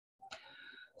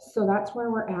 So that's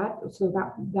where we're at. So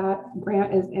that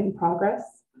grant is in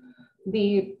progress.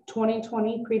 The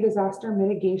 2020 pre-disaster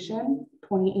mitigation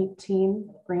 2018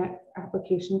 grant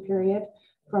application period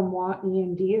from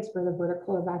WA-EMD is for the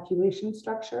vertical evacuation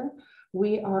structure.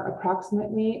 We are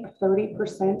approximately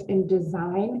 30% in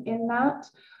design in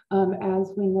that.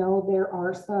 As we know, there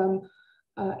are some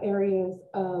areas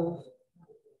of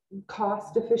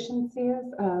cost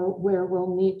efficiencies where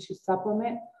we'll need to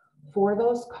supplement for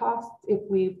those costs if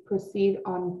we proceed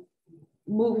on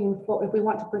moving forward, if we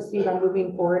want to proceed on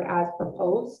moving forward as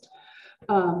proposed.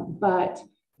 But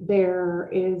there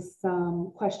is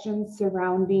some questions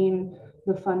surrounding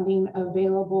the funding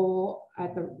available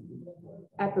at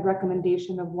the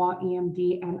recommendation of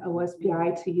WA-EMD and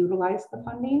OSPI to utilize the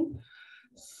funding.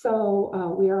 So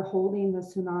we are holding the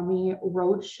Tsunami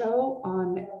Roadshow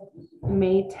on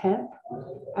May 10th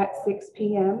at 6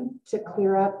 p.m. to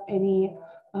clear up any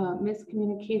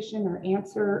miscommunication or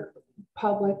answer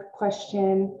public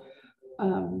question.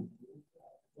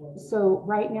 So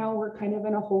right now we're kind of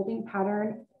in a holding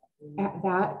pattern at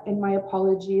that, and my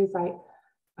apologies, I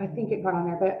think it got on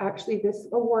there, but actually this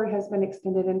award has been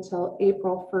extended until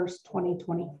April 1st,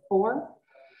 2024,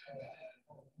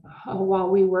 while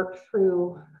we work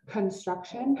through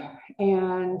construction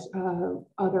and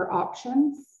other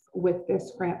options with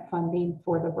this grant funding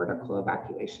for the vertical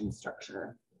evacuation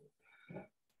structure.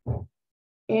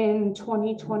 In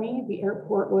 2020, the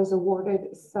airport was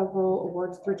awarded several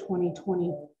awards through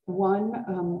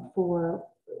 2021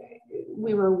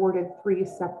 we were awarded 3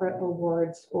 separate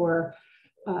awards for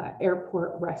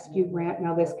airport rescue grant.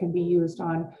 Now this can be used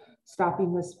on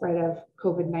stopping the spread of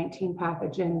COVID-19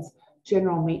 pathogens,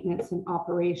 general maintenance and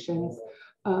operations.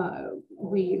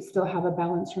 We still have a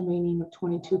balance remaining of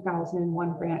 22,000 in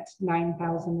one grant,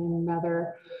 9,000 in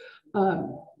another.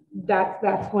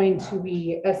 That's going to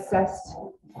be assessed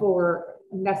for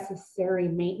necessary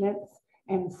maintenance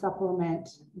and supplement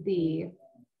the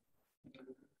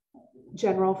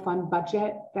general fund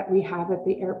budget that we have at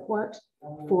the airport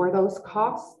for those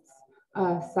costs,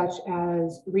 such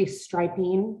as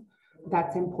restriping,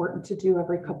 That's important to do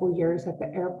every couple of years at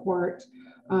the airport,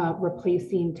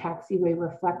 replacing taxiway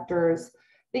reflectors,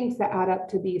 things that add up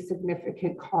to be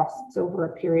significant costs over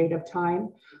a period of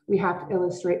time. We have to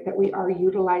illustrate that we are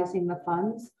utilizing the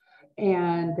funds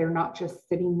and they're not just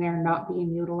sitting there not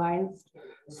being utilized.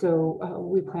 So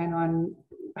we plan on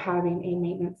having a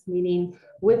maintenance meeting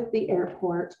with the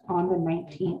airport on the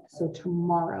 19th, so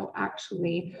tomorrow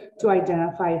actually, to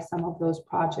identify some of those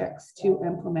projects to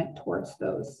implement towards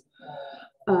those.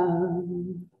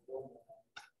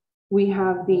 We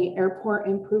have the airport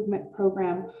improvement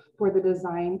program for the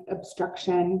design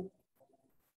obstruction.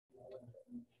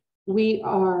 We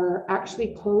are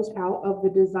actually closed out of the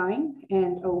design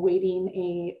and awaiting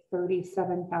a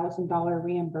 $37,000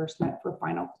 reimbursement for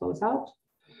final closeout.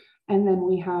 And then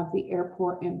we have the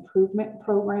airport improvement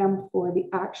program for the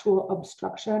actual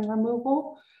obstruction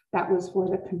removal. That was for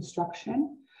the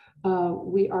construction.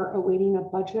 We are awaiting a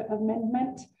budget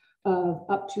amendment of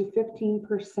up to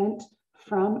 15%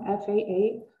 from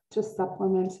FAA to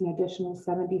supplement an additional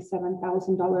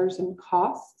 $77,000 in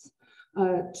costs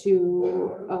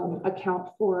to account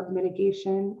for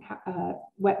mitigation,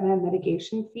 wetland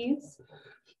mitigation fees.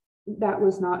 That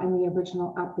was not in the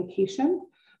original application,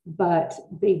 but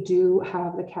they do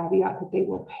have the caveat that they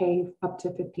will pay up to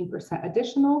 15%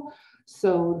 additional.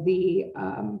 So the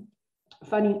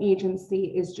funding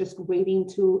agency is just waiting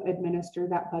to administer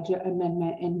that budget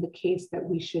amendment in the case that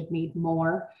we should need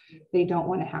more. They don't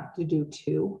want to have to do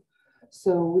two.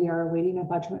 So we are awaiting a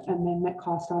budget amendment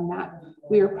cost on that.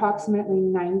 We are approximately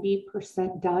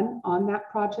 90% done on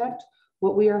that project.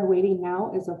 What we are awaiting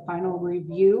now is a final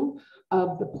review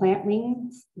of the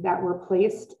plantlings that were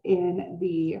placed in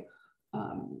the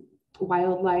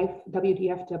wildlife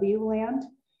WDFW land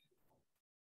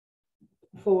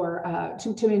for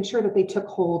to ensure that they took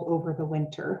hold over the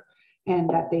winter and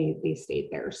that they stayed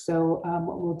there. So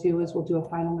what we'll do is we'll do a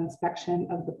final inspection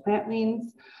of the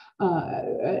plantlings,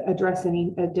 address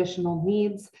any additional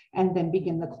needs, and then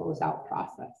begin the closeout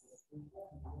process.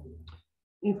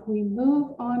 If we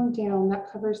move on down,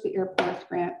 that covers the airport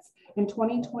grants. In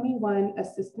 2021,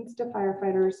 assistance to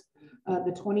firefighters,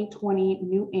 the 2020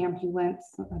 new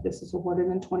ambulance, this is awarded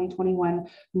in 2021.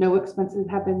 No expenses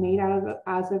have been made out of it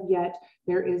as of yet.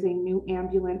 There is a new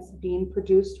ambulance being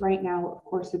produced right now. Of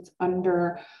course, it's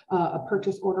under a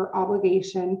purchase order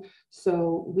obligation,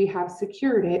 so we have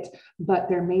secured it, but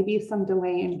there may be some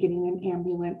delay in getting an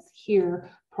ambulance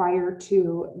here prior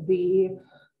to the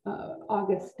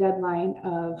August deadline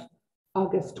of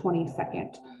August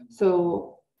 22nd.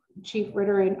 So Chief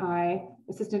Ritter and I,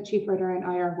 Assistant Chief Ritter and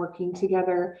I are working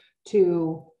together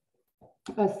to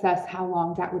assess how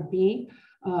long that would be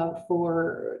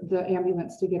for the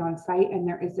ambulance to get on site. And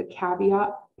there is a caveat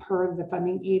per the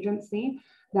funding agency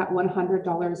that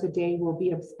 $100 a day will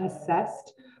be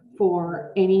assessed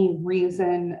for any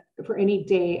reason, for any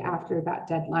day after that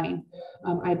deadline.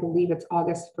 I believe it's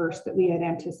August 1st that we had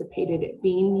anticipated it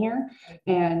being here.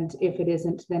 And if it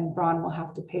isn't, then Braun will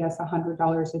have to pay us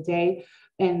 $100 a day.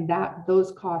 And that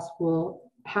those costs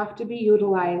will have to be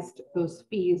utilized, those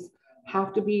fees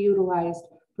have to be utilized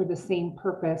for the same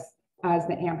purpose as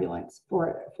the ambulance.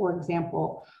 For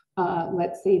example,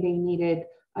 let's say they needed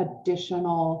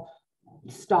additional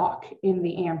stock in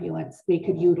the ambulance, they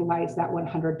could utilize that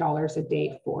 $100 a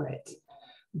day for it.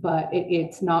 But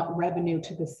it's not revenue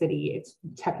to the city, it's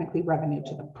technically revenue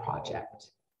to the project.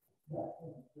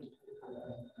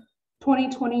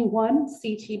 2021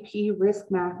 CTP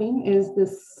risk mapping is the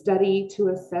study to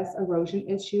assess erosion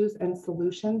issues and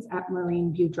solutions at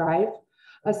Marine View Drive.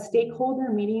 A stakeholder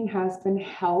meeting has been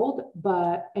held,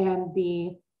 and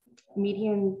the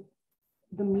median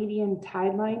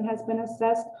tide line has been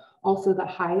assessed. Also, the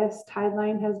highest tide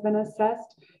line has been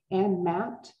assessed and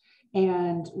mapped,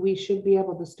 and we should be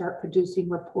able to start producing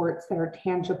reports that are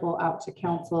tangible out to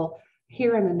council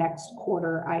here in the next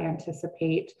quarter, I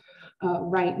anticipate.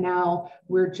 Right now,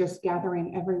 we're just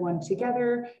gathering everyone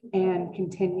together and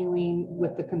continuing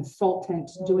with the consultant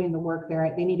doing the work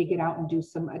there. They need to get out and do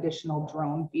some additional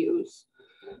drone views.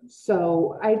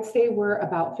 So I'd say we're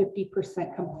about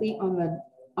 50% complete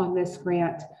on this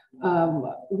grant.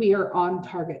 We are on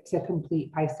target to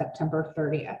complete by September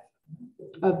 30th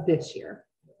of this year.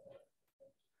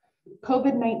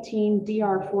 COVID-19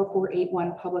 DR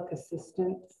 4481 public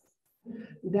assistance.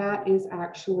 That is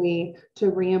actually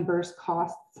to reimburse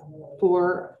costs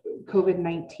for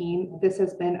COVID-19. This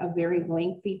has been a very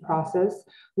lengthy process.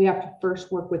 We have to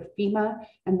first work with FEMA,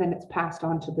 and then it's passed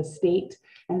on to the state,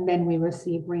 and then we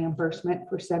receive reimbursement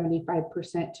for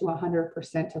 75% to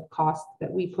 100% of costs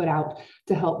that we put out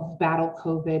to help battle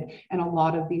COVID. And a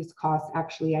lot of these costs,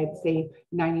 actually, I'd say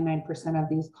 99% of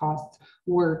these costs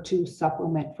were to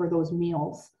supplement for those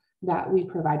meals that we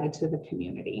provided to the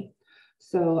community.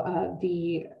 So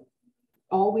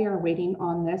all we are waiting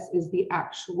on this is the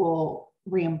actual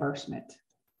reimbursement.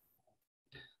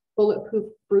 Bulletproof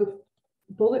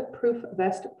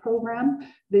Vest Program.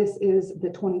 This is the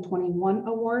 2021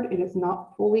 award. It is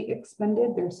not fully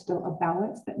expended. There's still a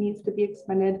balance that needs to be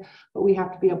expended, but we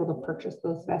have to be able to purchase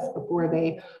those vests before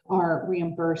they are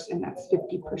reimbursed, and that's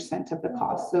 50% of the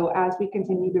cost. So as we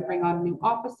continue to bring on new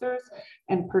officers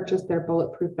and purchase their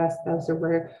bulletproof vests, those are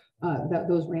where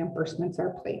those reimbursements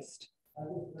are placed.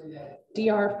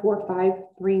 DR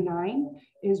 4539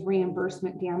 is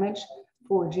reimbursement damage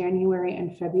for January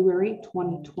and February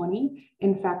 2020.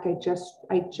 In fact, I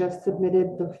just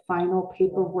submitted the final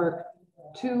paperwork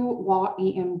to WA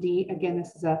EMD. Again,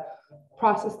 this is a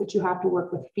process that you have to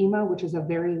work with FEMA, which is a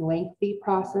very lengthy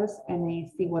process, and they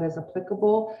see what is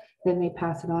applicable. Then they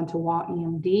pass it on to WA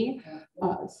EMD.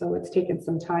 So it's taken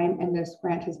some time, and this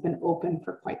grant has been open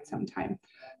for quite some time.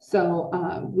 So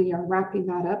we are wrapping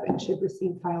that up and should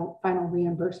receive final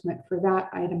reimbursement for that,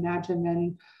 I'd imagine,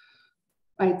 then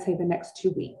I'd say the next 2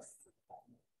 weeks.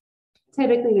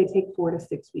 Typically, they take 4 to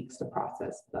 6 weeks to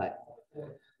process, but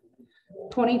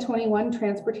 2021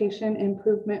 Transportation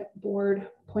Improvement Board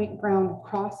Point Brown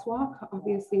Crosswalk.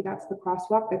 Obviously, that's the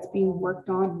crosswalk that's being worked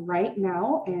on right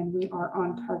now, and we are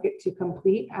on target to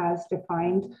complete as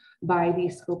defined by the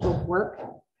scope of work.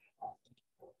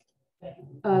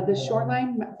 The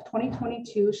Shoreline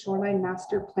 2022 Shoreline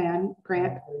Master Plan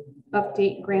Grant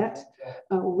Update Grant.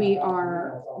 We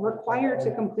are required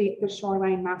to complete the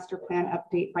Shoreline Master Plan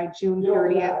update by June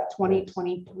 30th,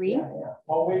 2023.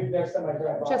 I'll wait next time I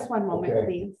grab. Just one moment,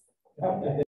 please.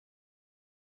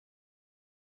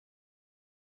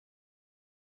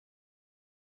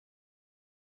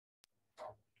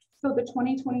 So the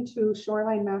 2022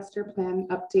 Shoreline Master Plan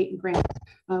Update Grant,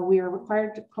 we are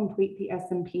required to complete the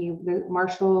SMP.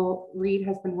 Marshall Reed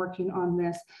has been working on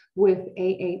this with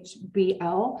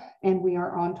AHBL, and we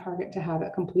are on target to have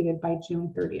it completed by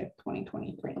June 30th,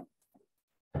 2023.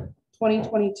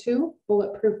 2022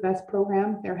 Bulletproof Vest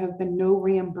Program. There have been no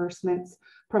reimbursements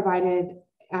provided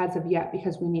as of yet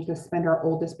because we need to spend our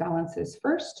oldest balances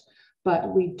first,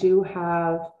 but we do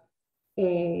have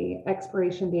a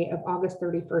expiration date of August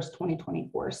 31st,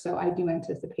 2024. So I do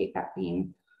anticipate that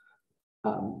being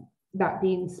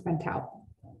spent out.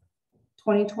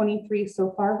 2023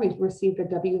 so far, we've received a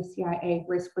WCIA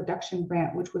risk reduction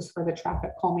grant, which was for the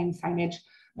traffic calming signage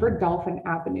for Dolphin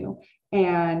Avenue.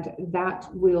 And that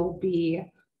will be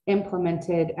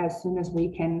implemented as soon as we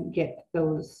can get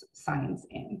those signs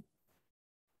in.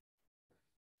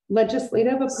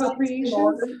 Legislative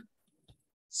appropriations.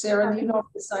 Sarah, do you know if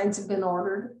the signs have been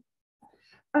ordered?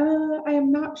 I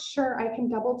am not sure. I can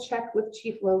double check with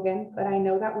Chief Logan, but I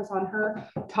know that was on her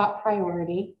top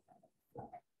priority.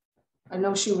 I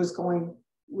know she was going,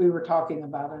 we were talking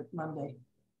about it Monday.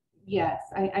 Yes,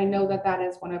 I know that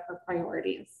is one of her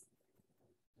priorities.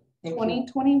 Thank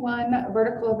 2021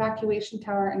 vertical evacuation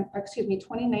tower, and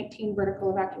 2019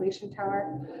 vertical evacuation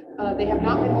tower. They have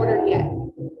not been ordered yet.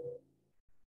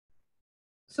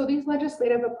 So these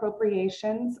legislative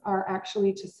appropriations are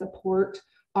actually to support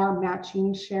our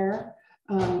matching share,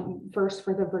 first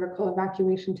for the vertical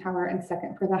evacuation tower and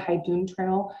second for the High Dune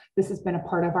Trail. This has been a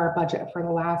part of our budget for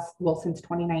the since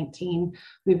 2019.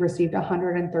 We've received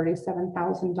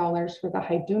 $137,000 for the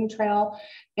High Dune Trail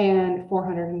and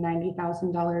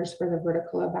 $490,000 for the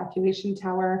vertical evacuation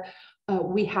tower.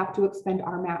 We have to expend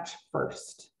our match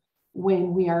first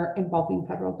when we are involving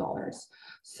federal dollars.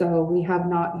 So we have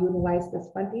not utilized this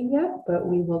funding yet, but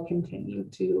we will continue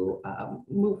to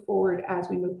move forward as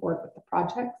we move forward with the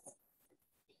projects.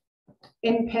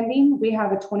 In pending, we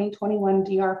have a 2021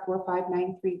 DR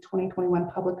 4593 2021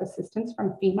 public assistance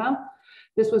from FEMA.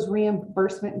 This was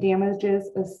reimbursement damages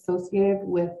associated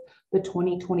with the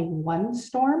 2021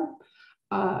 storm.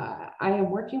 I am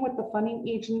working with the funding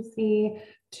agency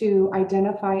to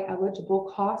identify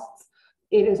eligible costs.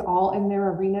 It is all in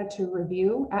their arena to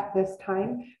review at this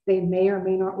time. They may or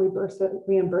may not reimburse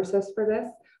us for this.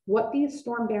 What these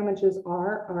storm damages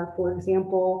are, for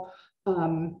example,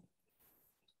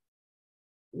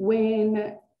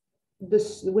 when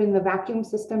the vacuum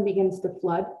system begins to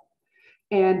flood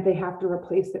and they have to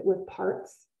replace it with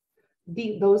parts,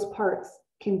 those parts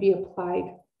can be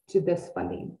applied to this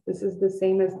funding. This is the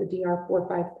same as the DR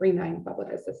 4539 public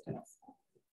assistance.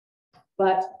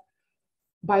 But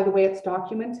by the way it's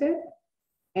documented,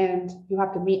 and you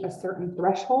have to meet a certain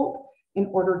threshold in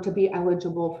order to be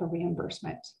eligible for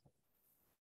reimbursement.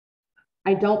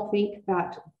 I don't think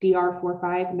that DR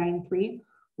 4593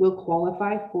 will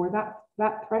qualify for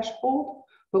that threshold,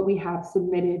 but we have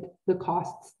submitted the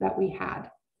costs that we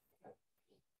had.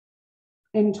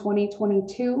 In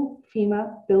 2022,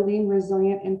 FEMA Building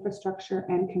Resilient Infrastructure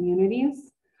and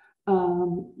Communities.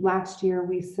 Last year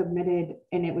we submitted,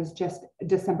 and it was just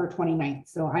December 29th.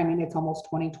 So I mean, it's almost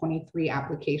 2023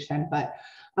 application, but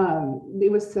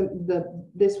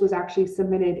this was actually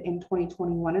submitted in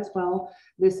 2021 as well.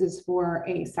 This is for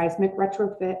a seismic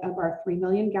retrofit of our 3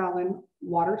 million gallon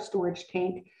water storage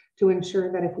tank to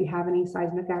ensure that if we have any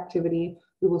seismic activity,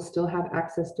 we will still have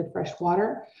access to fresh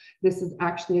water. This is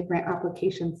actually a grant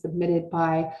application submitted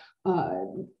by,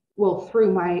 well,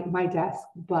 through my desk,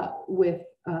 but with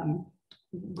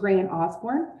Gray and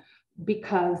Osborne,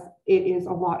 because it is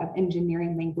a lot of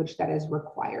engineering language that is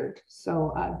required.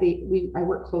 So I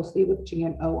work closely with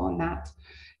G&O on that.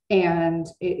 And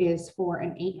it is for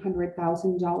an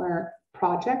 $800,000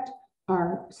 project.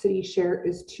 Our city share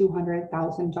is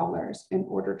 $200,000 in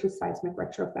order to seismic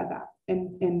retrofit that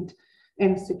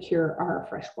and secure our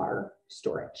freshwater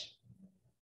storage.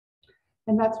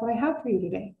 And that's what I have for you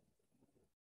today.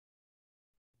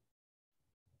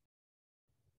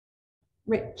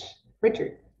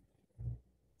 Richard.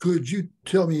 Could you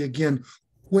tell me again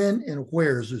when and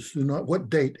where is this tsunami? What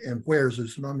date and where is the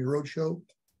Tsunami Roadshow?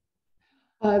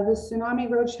 The Tsunami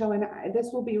Roadshow, and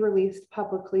this will be released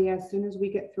publicly as soon as we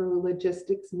get through a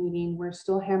logistics meeting. We're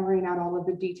still hammering out all of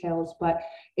the details, but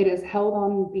it is held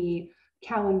on the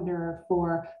calendar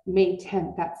for May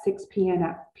 10th at 6 p.m.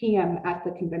 at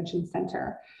the convention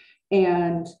center.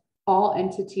 And all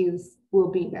entities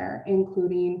will be there,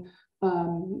 including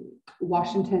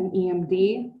Washington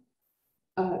EMD,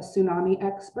 tsunami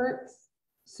experts,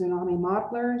 tsunami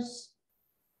modelers,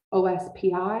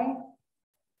 OSPI,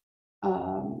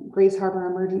 Grays Harbor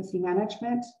Emergency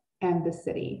Management, and the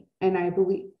city. And I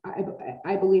believe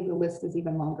the list is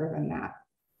even longer than that.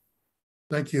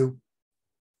 Thank you.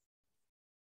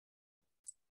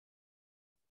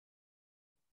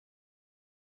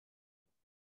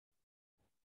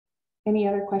 Any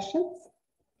other questions?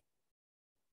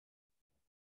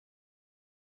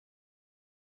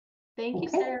 Thank you,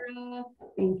 Sarah.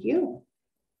 Thank you.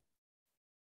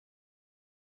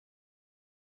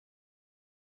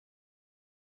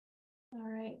 All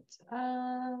right.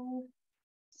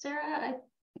 Sarah, I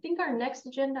think our next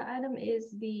agenda item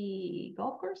is the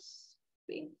golf course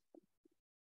fee.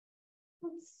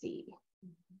 Let's see.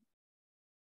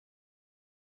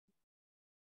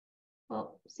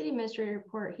 Well, city administrator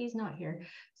report, he's not here.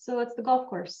 So it's the golf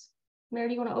course. Mary,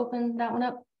 do you want to open that one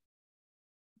up?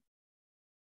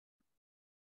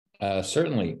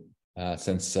 Certainly,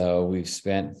 since we've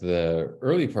spent the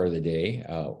early part of the day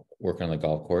working on the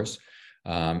golf course.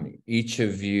 Each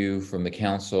of you from the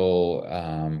council,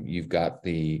 you've got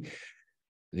the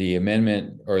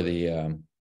amendment or the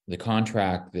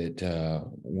contract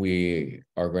that we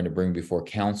are going to bring before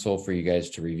council for you guys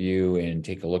to review and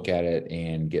take a look at it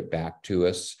and get back to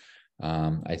us.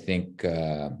 I think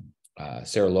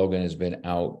Sarah Logan has been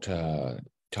out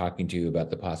talking to you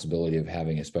about the possibility of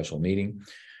having a special meeting.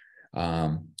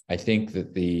 I think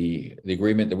that the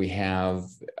agreement that we have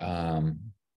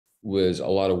was a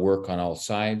lot of work on all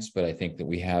sides, but I think that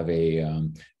we have a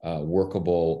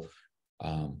workable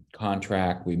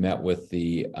contract. We met with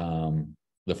the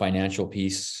financial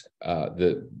piece,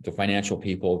 the financial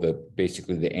people,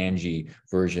 basically the Angie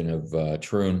version of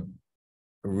Troon.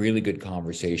 A really good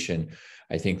conversation.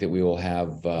 I think that we will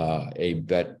have a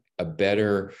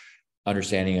better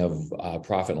understanding of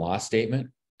profit and loss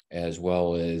statement, as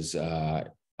well as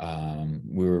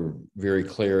we were very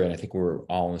clear, and I think we're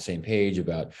all on the same page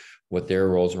about what their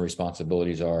roles and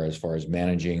responsibilities are as far as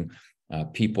managing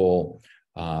people,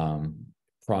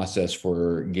 process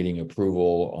for getting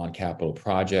approval on capital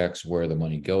projects, where the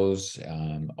money goes,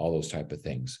 all those type of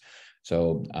things.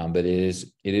 So, but it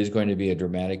is going to be a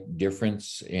dramatic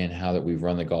difference in how that we've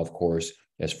run the golf course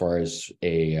as far as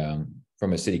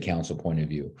from a city council point of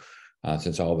view.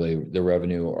 Since all the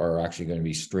revenue are actually going to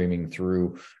be streaming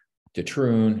through to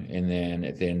Troon, and then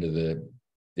at the end of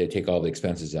they take all the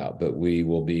expenses out, but we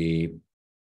will be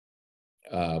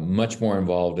much more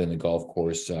involved in the golf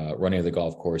course, running of the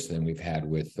golf course than we've had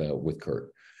with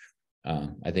Kurt.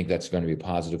 I think that's going to be a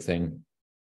positive thing,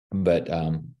 but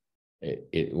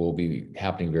it will be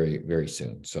happening very, very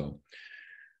soon. So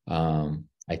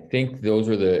I I think those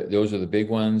are the big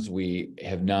ones. We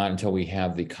have not, until we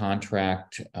have the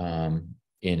contract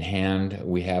in hand.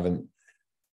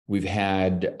 We've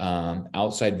had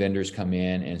outside vendors come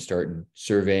in and start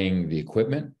surveying the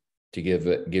equipment to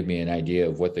give me an idea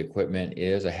of what the equipment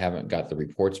is. I haven't got the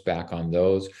reports back on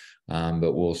those,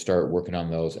 but we'll start working on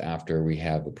those after we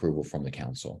have approval from the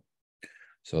council.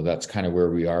 So that's kind of where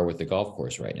we are with the golf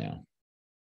course right now.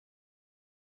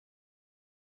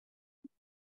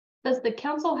 Does the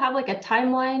council have like a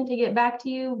timeline to get back to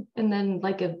you and then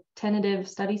like a tentative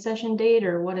study session date,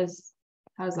 or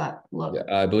how does that look?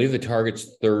 I believe the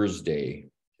target's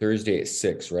Thursday at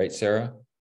 6, right, Sarah?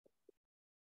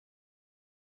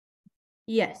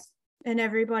 Yes, and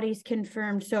everybody's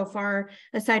confirmed so far,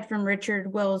 aside from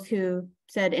Richard Wills, who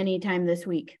said anytime this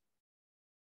week.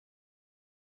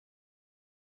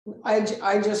 I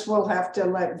just will have to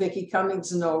let Vicki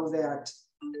Cummings know that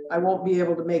I won't be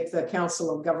able to make the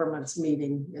Council of Governments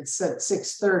meeting. It's at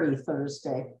 6:30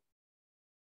 Thursday.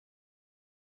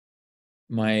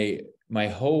 My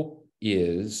hope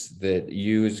is that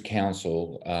you as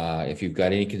council, if you've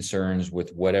got any concerns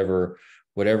with whatever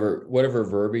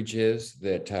verbiage is,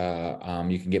 that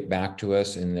you can get back to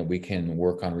us and that we can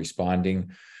work on responding.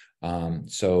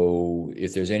 So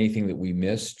if there's anything that we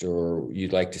missed or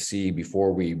you'd like to see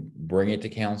before we bring it to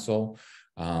council,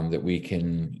 that we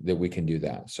can do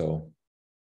that. So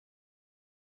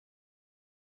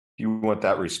You want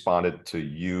that responded to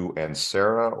you and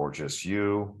Sarah, or just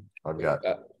you? I've got.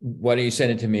 Why don't you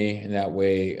send it to me, and that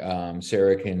way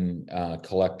Sarah can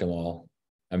collect them all.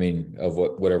 I mean, of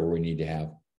whatever we need to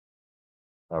have.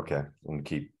 Okay, and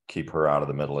keep her out of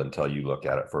the middle until you look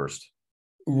at it first.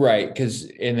 Right,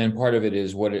 and then part of it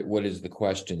is what is the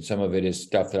question. Some of it is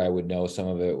stuff that I would know. Some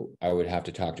of it I would have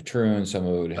to talk to Troon. Some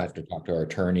of it would have to talk to our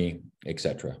attorney,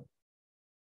 etc.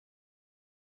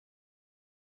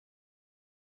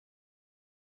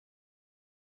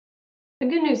 The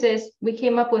good news is we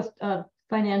came up with a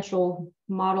financial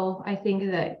model. I think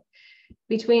that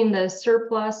between the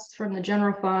surplus from the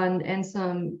general fund and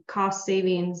some cost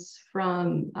savings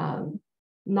from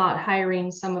not hiring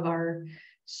some of our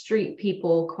street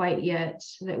people quite yet,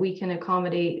 that we can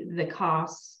accommodate the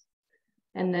costs,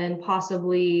 and then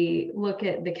possibly look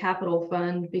at the capital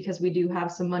fund, because we do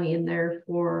have some money in there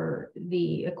for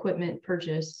the equipment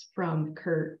purchase from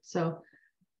Kurt. So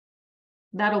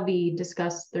that'll be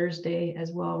discussed Thursday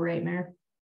as well, right, Mayor?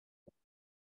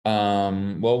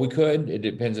 Well, we could. It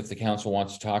depends if the council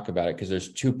wants to talk about it, because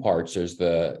there's two parts. There's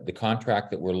the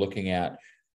contract that we're looking at,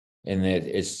 and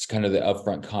it's kind of the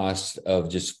upfront cost of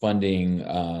just funding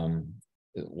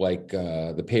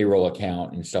the payroll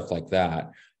account and stuff like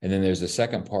that. And then there's the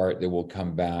second part that will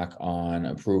come back on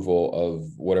approval of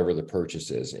whatever the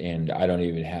purchase is. And I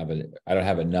don't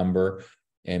have a number.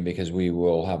 And because we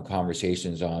will have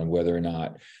conversations on whether or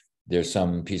not there's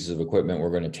some pieces of equipment we're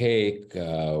going to take,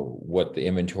 what the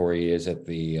inventory is at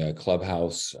the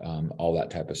clubhouse, all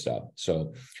that type of stuff.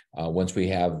 So once we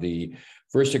have the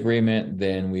first agreement,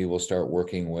 then we will start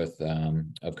working with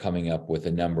of coming up with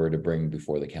a number to bring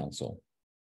before the council.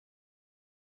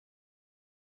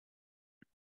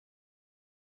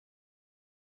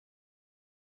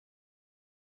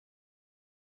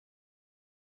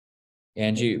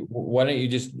 Angie, why don't you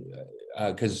just,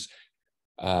 because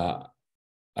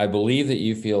I believe that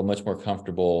you feel much more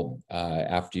comfortable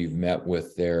after you've met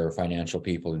with their financial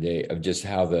people today of just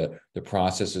how the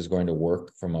process is going to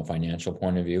work from a financial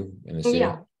point of view in the city.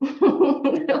 Yeah.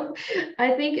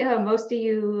 I think most of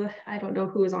you, I don't know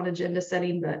who was on agenda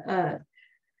setting, but I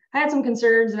had some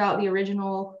concerns about the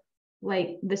original,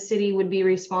 like the city would be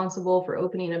responsible for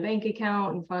opening a bank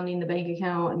account and funding the bank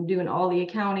account and doing all the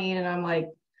accounting. And I'm like,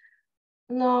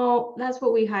 no, that's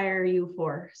what we hire you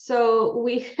for. So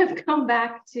we have come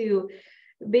back to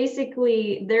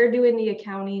basically they're doing the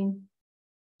accounting.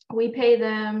 We pay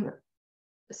them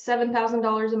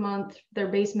 $7,000 a month, their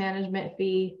base management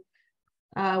fee.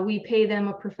 We pay them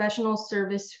a professional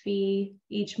service fee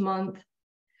each month.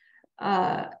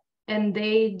 And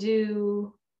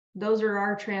those are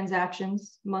our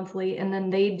transactions monthly. And then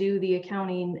they do the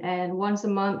accounting. And once a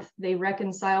month, they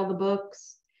reconcile the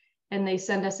books and they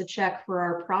send us a check for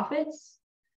our profits.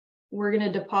 We're going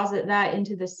to deposit that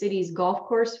into the city's golf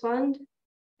course fund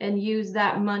and use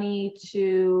that money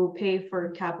to pay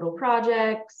for capital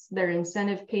projects, their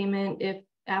incentive payment, if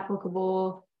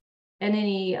applicable, and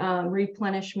any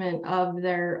replenishment of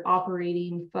their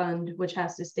operating fund, which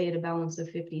has to stay at a balance of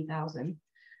 50,000.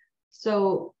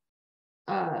 So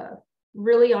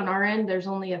really on our end, there's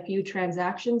only a few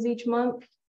transactions each month.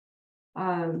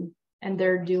 And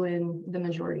they're doing the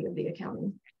majority of the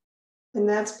accounting. And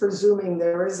that's presuming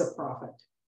there is a profit.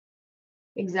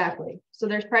 Exactly. So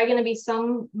there's probably going to be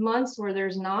some months where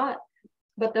there's not,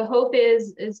 but the hope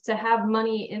is to have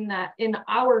money in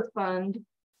our fund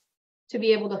to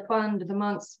be able to fund the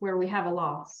months where we have a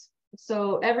loss.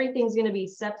 So everything's going to be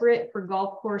separate for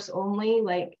golf course only.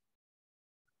 Like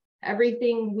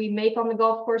everything we make on the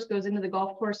golf course goes into the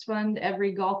golf course fund.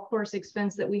 Every golf course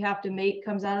expense that we have to make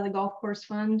comes out of the golf course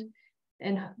fund.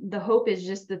 And the hope is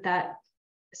just that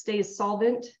stays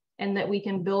solvent and that we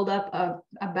can build up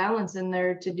a balance in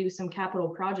there to do some capital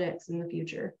projects in the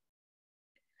future.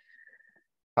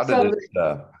 How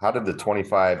did the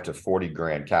 25 to 40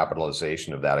 grand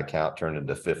capitalization of that account turn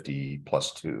into 50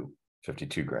 plus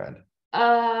 52 grand?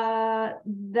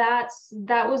 That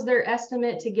was their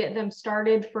estimate to get them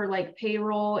started for like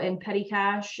payroll and petty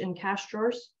cash and cash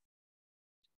drawers.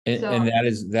 And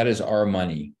that is our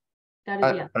money. That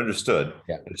is, yeah. Understood.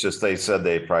 Yeah. It's just they said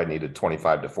they probably needed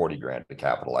 25 to 40 grand to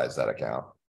capitalize that account.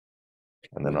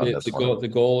 And then the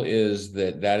goal is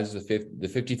that is the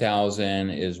 50,000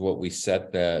 is what we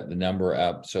set the number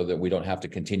up so that we don't have to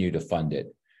continue to fund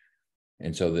it,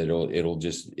 and so that it'll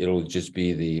just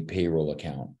be the payroll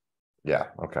account. Yeah.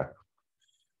 Okay.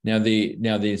 Now the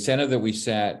incentive that we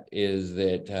set is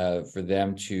that for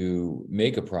them to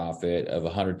make a profit of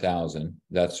 100,000,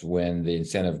 that's when the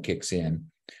incentive kicks in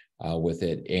with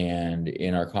it. And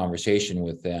in our conversation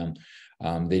with them,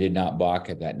 they did not balk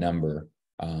at that number.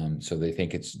 So they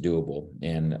think it's doable,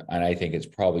 and I think it's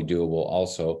probably doable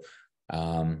also,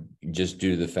 just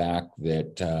due to the fact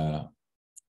that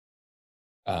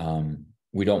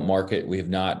we have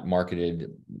not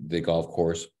marketed the golf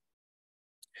course,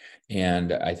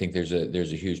 and I think there's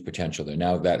a huge potential there.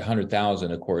 Now that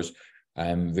 100,000, of course,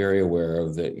 I'm very aware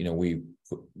of that. You know,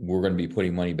 we're going to be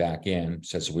putting money back in,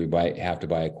 since we have to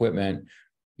buy equipment.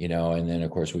 You know, and then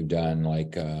of course we've done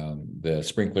like the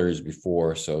sprinklers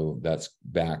before, so that's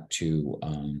back to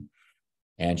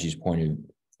Angie's point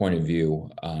of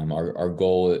view. Our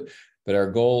goal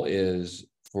is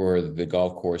for the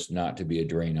golf course not to be a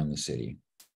drain on the city.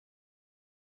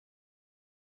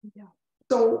 Yeah.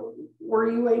 So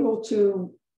were you able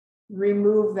to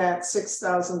remove that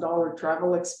 $6,000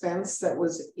 travel expense that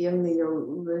was in the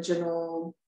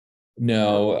original?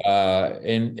 No,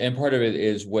 and part of it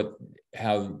is what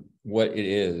it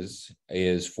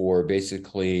is for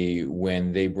basically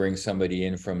when they bring somebody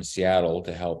in from Seattle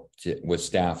to help with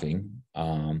staffing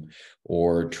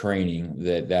or training,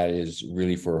 that is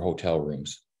really for hotel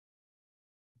rooms.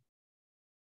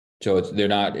 So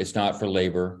it's not for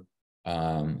labor,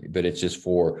 but it's just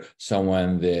for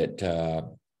someone that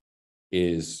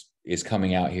is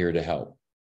coming out here to help.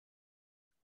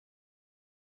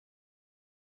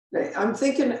 I'm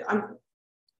thinking,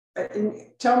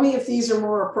 tell me if these are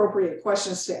more appropriate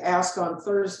questions to ask on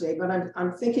Thursday, but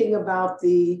I'm thinking about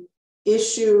the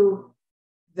issue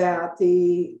that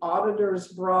the auditors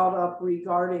brought up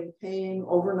regarding paying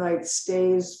overnight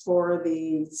stays for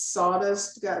the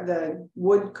sawdust, the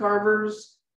wood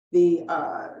carvers.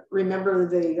 Remember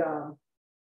they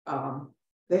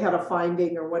had a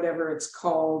finding or whatever it's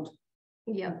called.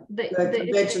 Yeah, the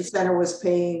convention center was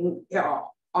paying.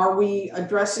 Are we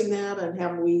addressing that, and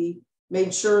have we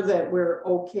made sure that we're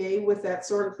okay with that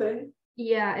sort of thing?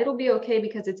 Yeah, it'll be okay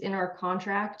because it's in our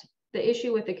contract. The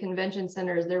issue with the convention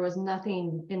center is there was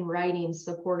nothing in writing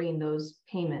supporting those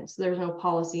payments. There's no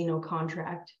policy, no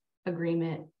contract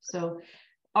agreement. So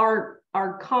our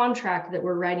contract that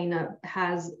we're writing up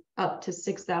has up to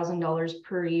 $6,000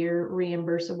 per year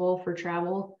reimbursable for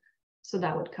travel. So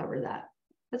that would cover that.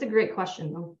 That's a great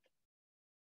question though.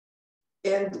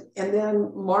 And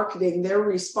then marketing, they're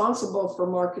responsible for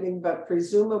marketing, but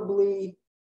presumably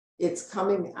it's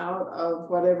coming out of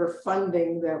whatever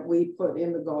funding that we put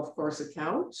in the golf course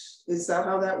account. Is that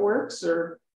how that works?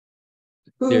 Or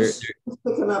who's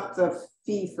picking up the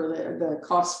fee for the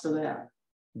cost for that?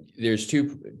 There's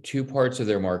two parts of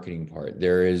their marketing part.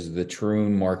 There is the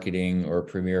Troon marketing or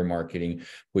Premier marketing,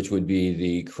 which would be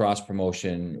the cross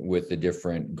promotion with the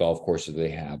different golf courses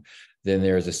they have. Then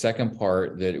there's a second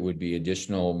part that it would be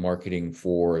additional marketing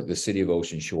for the city of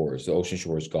Ocean Shores, the Ocean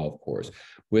Shores golf course.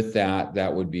 With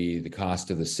that would be the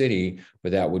cost of the city,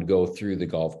 but that would go through the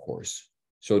golf course.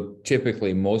 So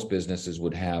typically most businesses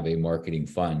would have a marketing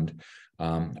fund.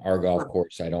 Our golf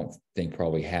course, I don't think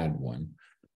probably had one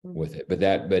with it, but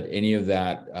any of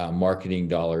that marketing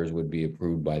dollars would be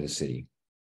approved by the city.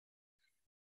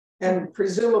 And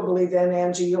presumably then,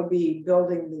 Angie, you'll be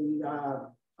building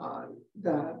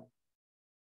the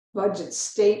budget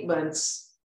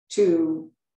statements to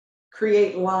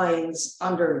create lines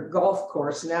under golf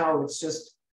course. Now it's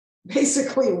just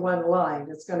basically one line.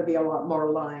 It's going to be a lot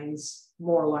more lines,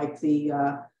 more like the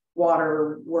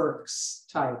waterworks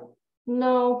type.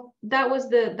 No, that was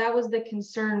the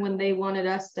concern when they wanted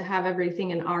us to have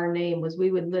everything in our name, was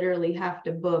we would literally have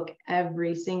to book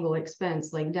every single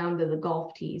expense, like down to the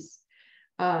golf tees.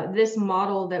 This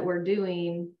model that we're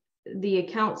doing, the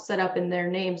account's set up in their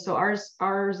name. So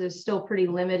ours is still pretty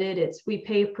limited. We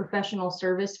pay professional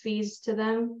service fees to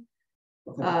them.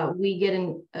 Okay. We get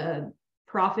a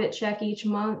profit check each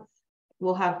month.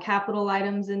 We'll have capital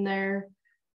items in there.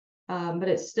 But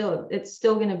it's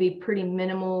still going to be pretty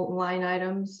minimal line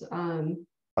items. On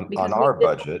our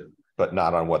budget, but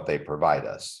not on what they provide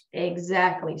us.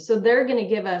 Exactly. So they're going to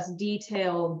give us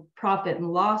detailed profit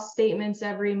and loss statements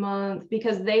every month,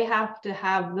 because they have to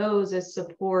have those as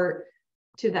support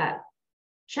to that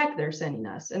check they're sending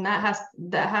us. And that has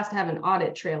to have an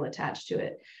audit trail attached to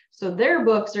it. So their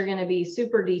books are going to be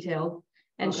super detailed.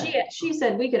 And Okay. she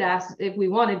said we could ask if we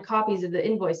wanted copies of the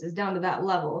invoices down to that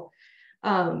level.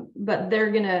 But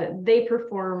they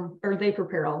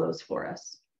prepare all those for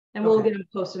us, and we'll get them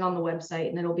posted on the website,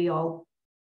 and it'll be all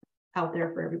out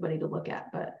there for everybody to look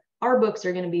at. But our books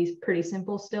are going to be pretty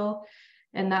simple still.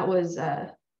 And that was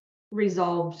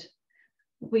resolved.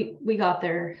 We got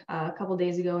there a couple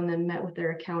days ago, and then met with their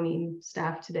accounting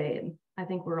staff today, and I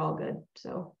think we're all good.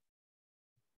 So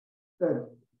Good.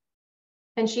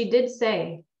 And she did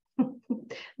say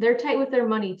they're tight with their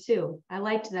money too. I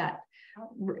liked that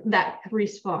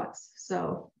response.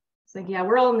 So it's like, yeah,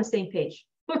 we're all on the same page.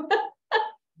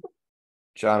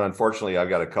 John, unfortunately, I've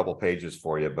got a couple pages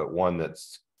for you, but one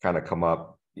that's kind of come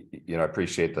up, I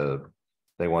appreciate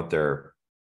they want their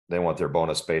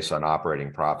bonus based on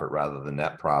operating profit rather than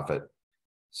net profit.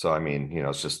 So, I mean,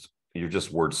 it's just, you're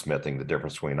just wordsmithing the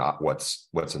difference between what's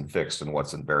in fixed and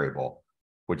what's in variable,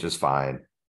 which is fine.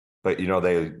 But,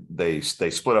 they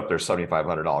split up their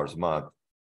 $7,500 a month,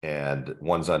 and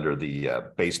one's under the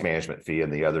base management fee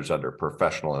and the other's under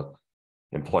professional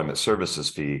employment services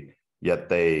fee, yet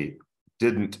they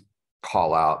didn't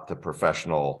call out the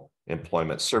professional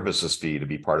employment services fee to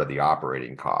be part of the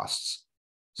operating costs.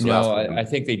 So no, I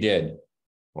think they did.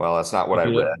 Well, that's not what I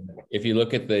read. If you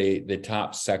look at the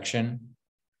top section.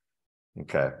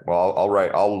 Okay, well,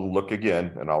 I'll look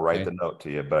again and I'll write the note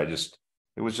to you, but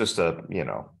it was just a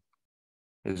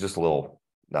little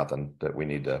nothing that we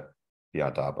need to be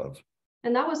on top of.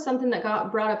 And that was something that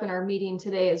got brought up in our meeting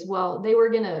today as well. They were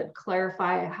going to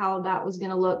clarify how that was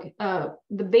going to look.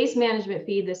 The base management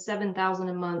fee, the $7,000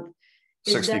 a month,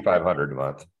 $6,500 a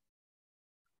month.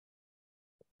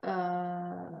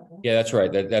 Yeah, that's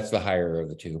right. That's the higher of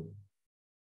the two.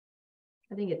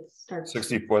 I think it starts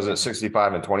 60. Was it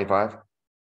 65 and 25?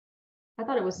 I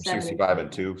thought it was 65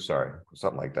 and 2. Sorry,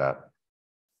 something like that.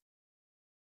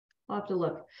 I'll have to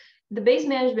look. The base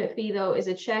management fee, though, is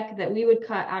a check that we would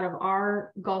cut out of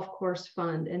our golf course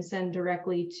fund and send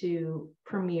directly to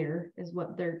Premier, is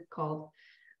what they're called.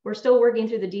 We're still working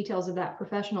through the details of that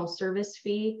professional service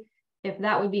fee, if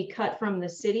that would be cut from the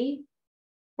city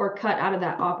or cut out of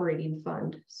that operating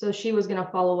fund. So she was going to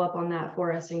follow up on that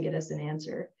for us and get us an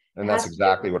answer. And that's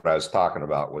exactly what I was talking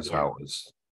about, was how it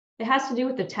was. It has to do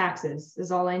with the taxes,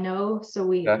 is all I know. So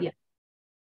Yeah,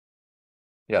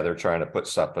 they're trying to put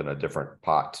stuff in a different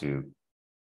pot to.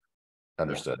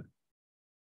 Understood.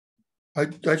 I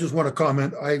just want to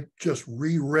comment. I just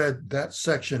reread that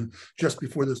section just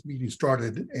before this meeting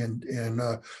started, and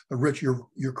Rich,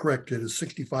 you're correct. It is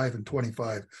 65 and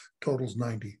 25. Totals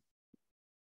 90.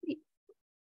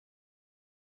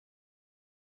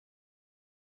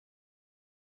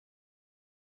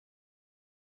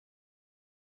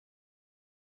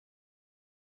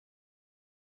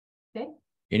 Okay.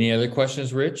 Any other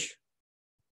questions, Rich?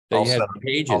 You had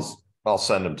pages. I'll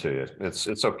send them to you. It's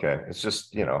okay. It's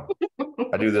just,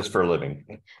 I do this for a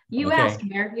living. You asked,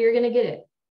 Mayor, you're going to get it.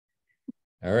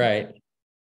 All right.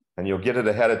 And you'll get it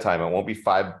ahead of time. It won't be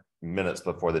 5 minutes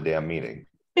before the damn meeting.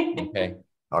 Okay.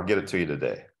 I'll get it to you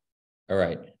today. All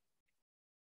right.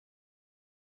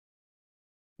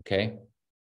 Okay.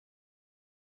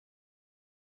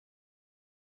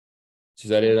 So is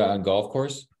that it on golf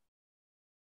course?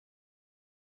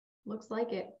 Looks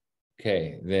like it.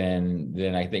 Okay,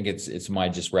 then I think it's my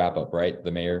just wrap up, right? The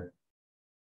mayor,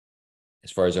 as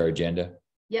far as our agenda.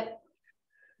 Yep.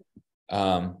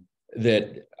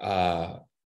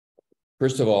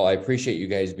 First of all, I appreciate you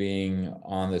guys being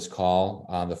on this call.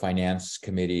 The finance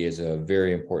committee is a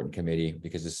very important committee,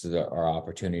 because this is our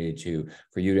opportunity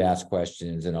for you to ask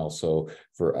questions, and also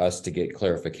for us to get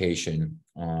clarification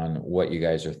on what you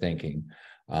guys are thinking.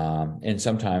 And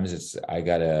sometimes I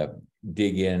gotta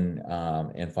dig in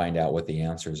and find out what the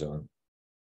answers are.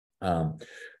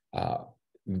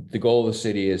 The goal of the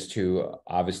city is to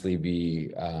obviously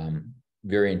be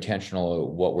very intentional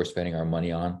of what we're spending our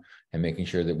money on and making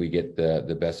sure that we get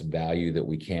the best value that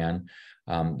we can.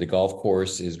 The golf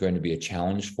course is going to be a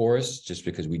challenge for us just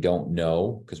because we don't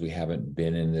know, because we haven't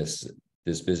been in this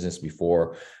business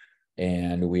before.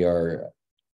 And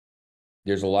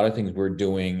there's a lot of things we're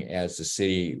doing as a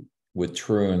city with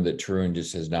Troon that Troon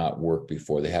just has not worked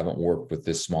before. They haven't worked with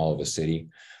this small of a city.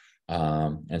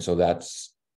 And so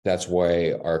that's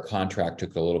why our contract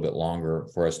took a little bit longer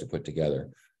for us to put together.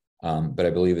 But I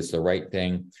believe it's the right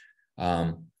thing.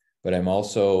 But I'm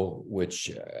also,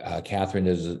 which Catherine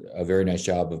does a very nice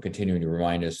job of continuing to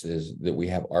remind us, is that we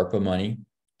have ARPA money,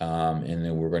 and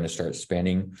then we're going to start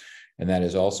spending. And that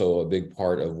is also a big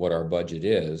part of what our budget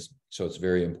is. So it's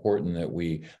very important that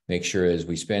we make sure as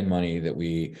we spend money that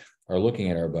we are looking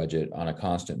at our budget on a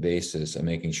constant basis and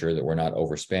making sure that we're not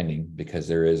overspending, because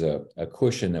there is a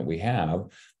cushion that we have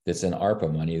that's in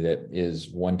ARPA money that is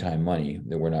one-time money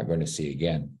that we're not going to see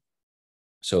again.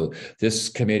 So this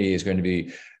committee is going to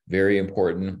be very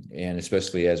important, and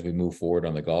especially as we move forward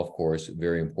on the golf course,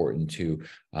 very important to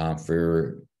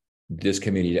for this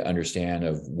committee to understand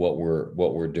of what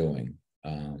we're doing.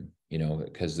 You know,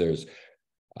 because there's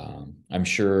I'm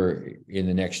sure in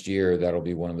the next year that'll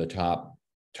be one of the top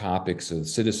topics of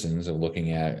citizens of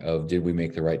looking at of did we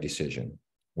make the right decision,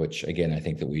 which again I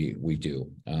think that we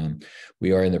do.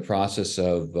 We are in the process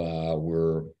of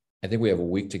I think we have a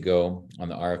week to go on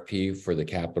the RFP for the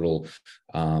capital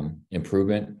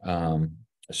improvement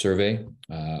survey.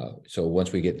 So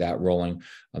once we get that rolling,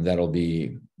 that'll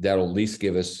at least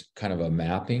give us kind of a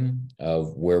mapping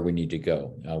of where we need to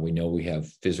go. We know we have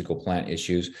physical plant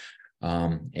issues.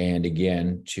 And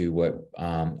again, to what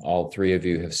all three of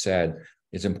you have said,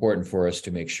 it's important for us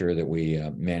to make sure that we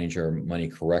manage our money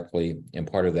correctly.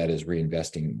 And part of that is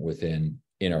reinvesting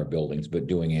in our buildings, but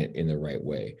doing it in the right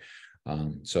way.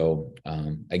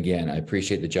 Again, I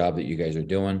appreciate the job that you guys are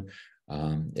doing.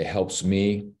 It helps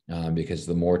me because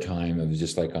the more time of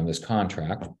just like on this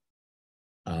contract,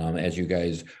 as you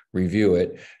guys review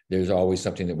it, there's always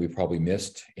something that we probably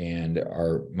missed, and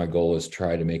my goal is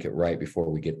try to make it right before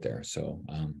we get there. So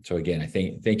again, I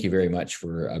thank you very much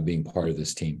for being part of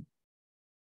this team.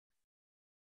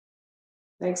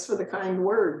 Thanks for the kind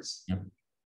words. Yeah.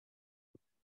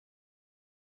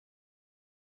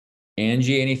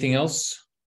 Angie, anything else?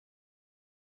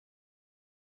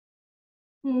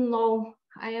 No,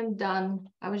 I am done.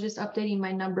 I was just updating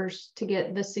my numbers to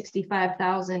get the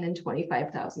 65,000 and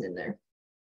 25,000 in there.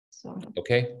 So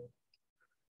okay.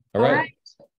 all right.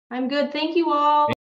 I'm good. Thank you all.